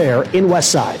Diesel Repair in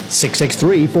Westside,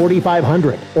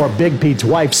 663-4500, or Big Pete's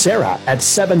wife Sarah at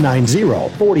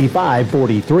 790-4543.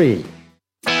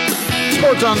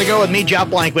 Sports on the Go with me, Jeff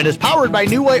Blankman, is powered by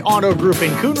New Way Auto Group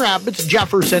in Coon Rapids,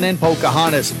 Jefferson, and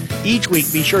Pocahontas. Each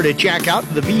week, be sure to check out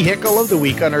the Vehicle of the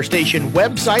Week on our station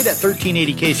website at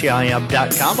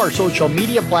 1380kcim.com, our social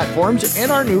media platforms,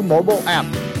 and our new mobile app.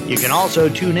 You can also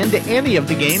tune in to any of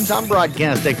the games I'm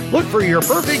broadcasting. Look for your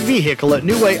perfect vehicle at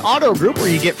New Way Auto Group, where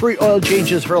you get free oil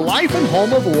changes for life and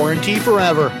home of warranty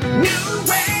forever. New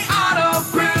Way Auto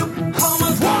Group, home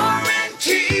of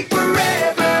warranty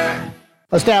forever.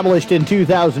 Established in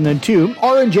 2002,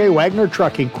 R&J Wagner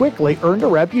Trucking quickly earned a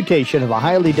reputation of a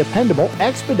highly dependable,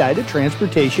 expedited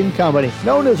transportation company.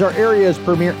 Known as our area's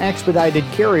premier expedited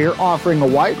carrier offering a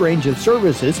wide range of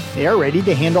services, they are ready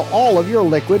to handle all of your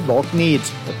liquid bulk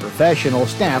needs. The professional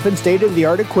staff and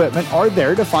state-of-the-art equipment are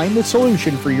there to find the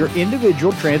solution for your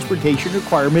individual transportation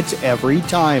requirements every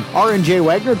time. R&J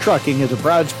Wagner Trucking is a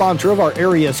proud sponsor of our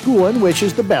area school and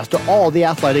wishes the best to all the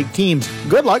athletic teams.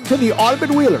 Good luck to the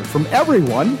Audubon Wheelers from everyone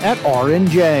at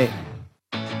R&J.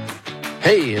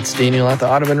 Hey, it's Daniel at the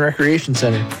Audubon Recreation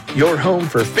Center, your home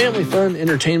for family fun,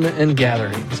 entertainment, and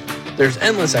gatherings. There's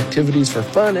endless activities for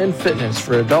fun and fitness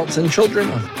for adults and children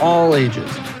of all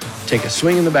ages. Take a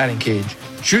swing in the batting cage,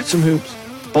 shoot some hoops,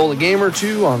 bowl a game or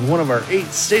two on one of our 8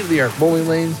 state-of-the-art bowling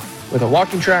lanes with a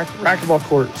walking track, racquetball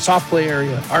court, soft play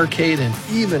area, arcade, and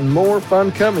even more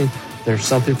fun coming. There's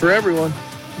something for everyone.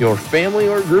 Your family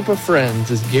or group of friends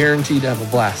is guaranteed to have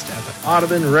a blast at the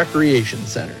Audubon Recreation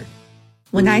Center.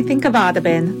 When I think of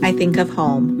Audubon, I think of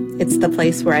home. It's the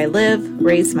place where I live,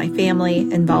 raise my family,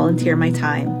 and volunteer my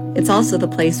time. It's also the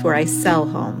place where I sell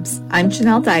homes. I'm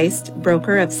Janelle Deist,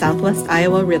 broker of Southwest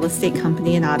Iowa Real Estate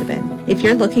Company in Audubon. If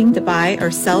you're looking to buy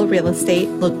or sell real estate,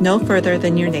 look no further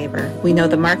than your neighbor. We know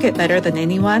the market better than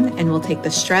anyone and will take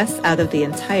the stress out of the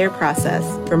entire process.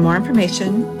 For more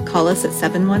information, call us at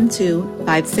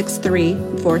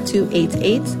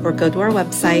 712-563-4288 or go to our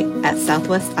website at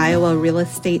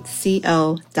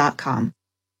southwestiowarealestateco.com.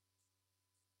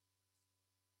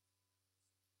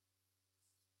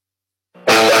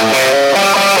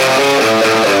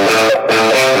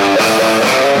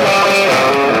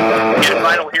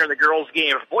 Here in the girls'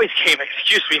 game, boys' game,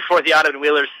 for the Audubon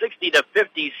Wheelers,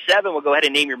 60-57. We'll go ahead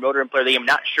and name your motor and player of the game.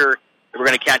 Not sure if we're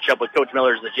going to catch up with Coach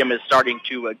Miller as the gym is starting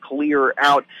to clear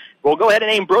out. We'll go ahead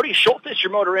and name Brody Schultes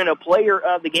your motor and a player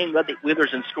of the game. Led the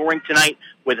Wheelers in scoring tonight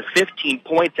with 15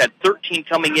 points. Had 13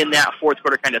 coming in that fourth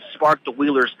quarter. Kind of sparked the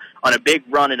Wheelers on a big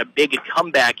run and a big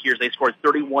comeback here as they scored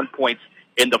 31 points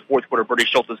in the fourth quarter. Brody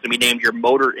Schultes is going to be named your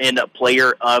motor and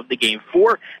player of the game.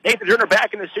 For Nathan Turner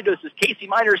back in the studio, this is Casey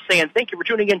Miners saying thank you for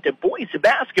tuning in to boys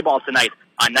basketball tonight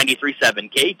on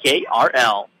 93.7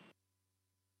 KKRL.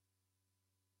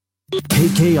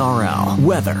 KKRL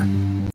weather.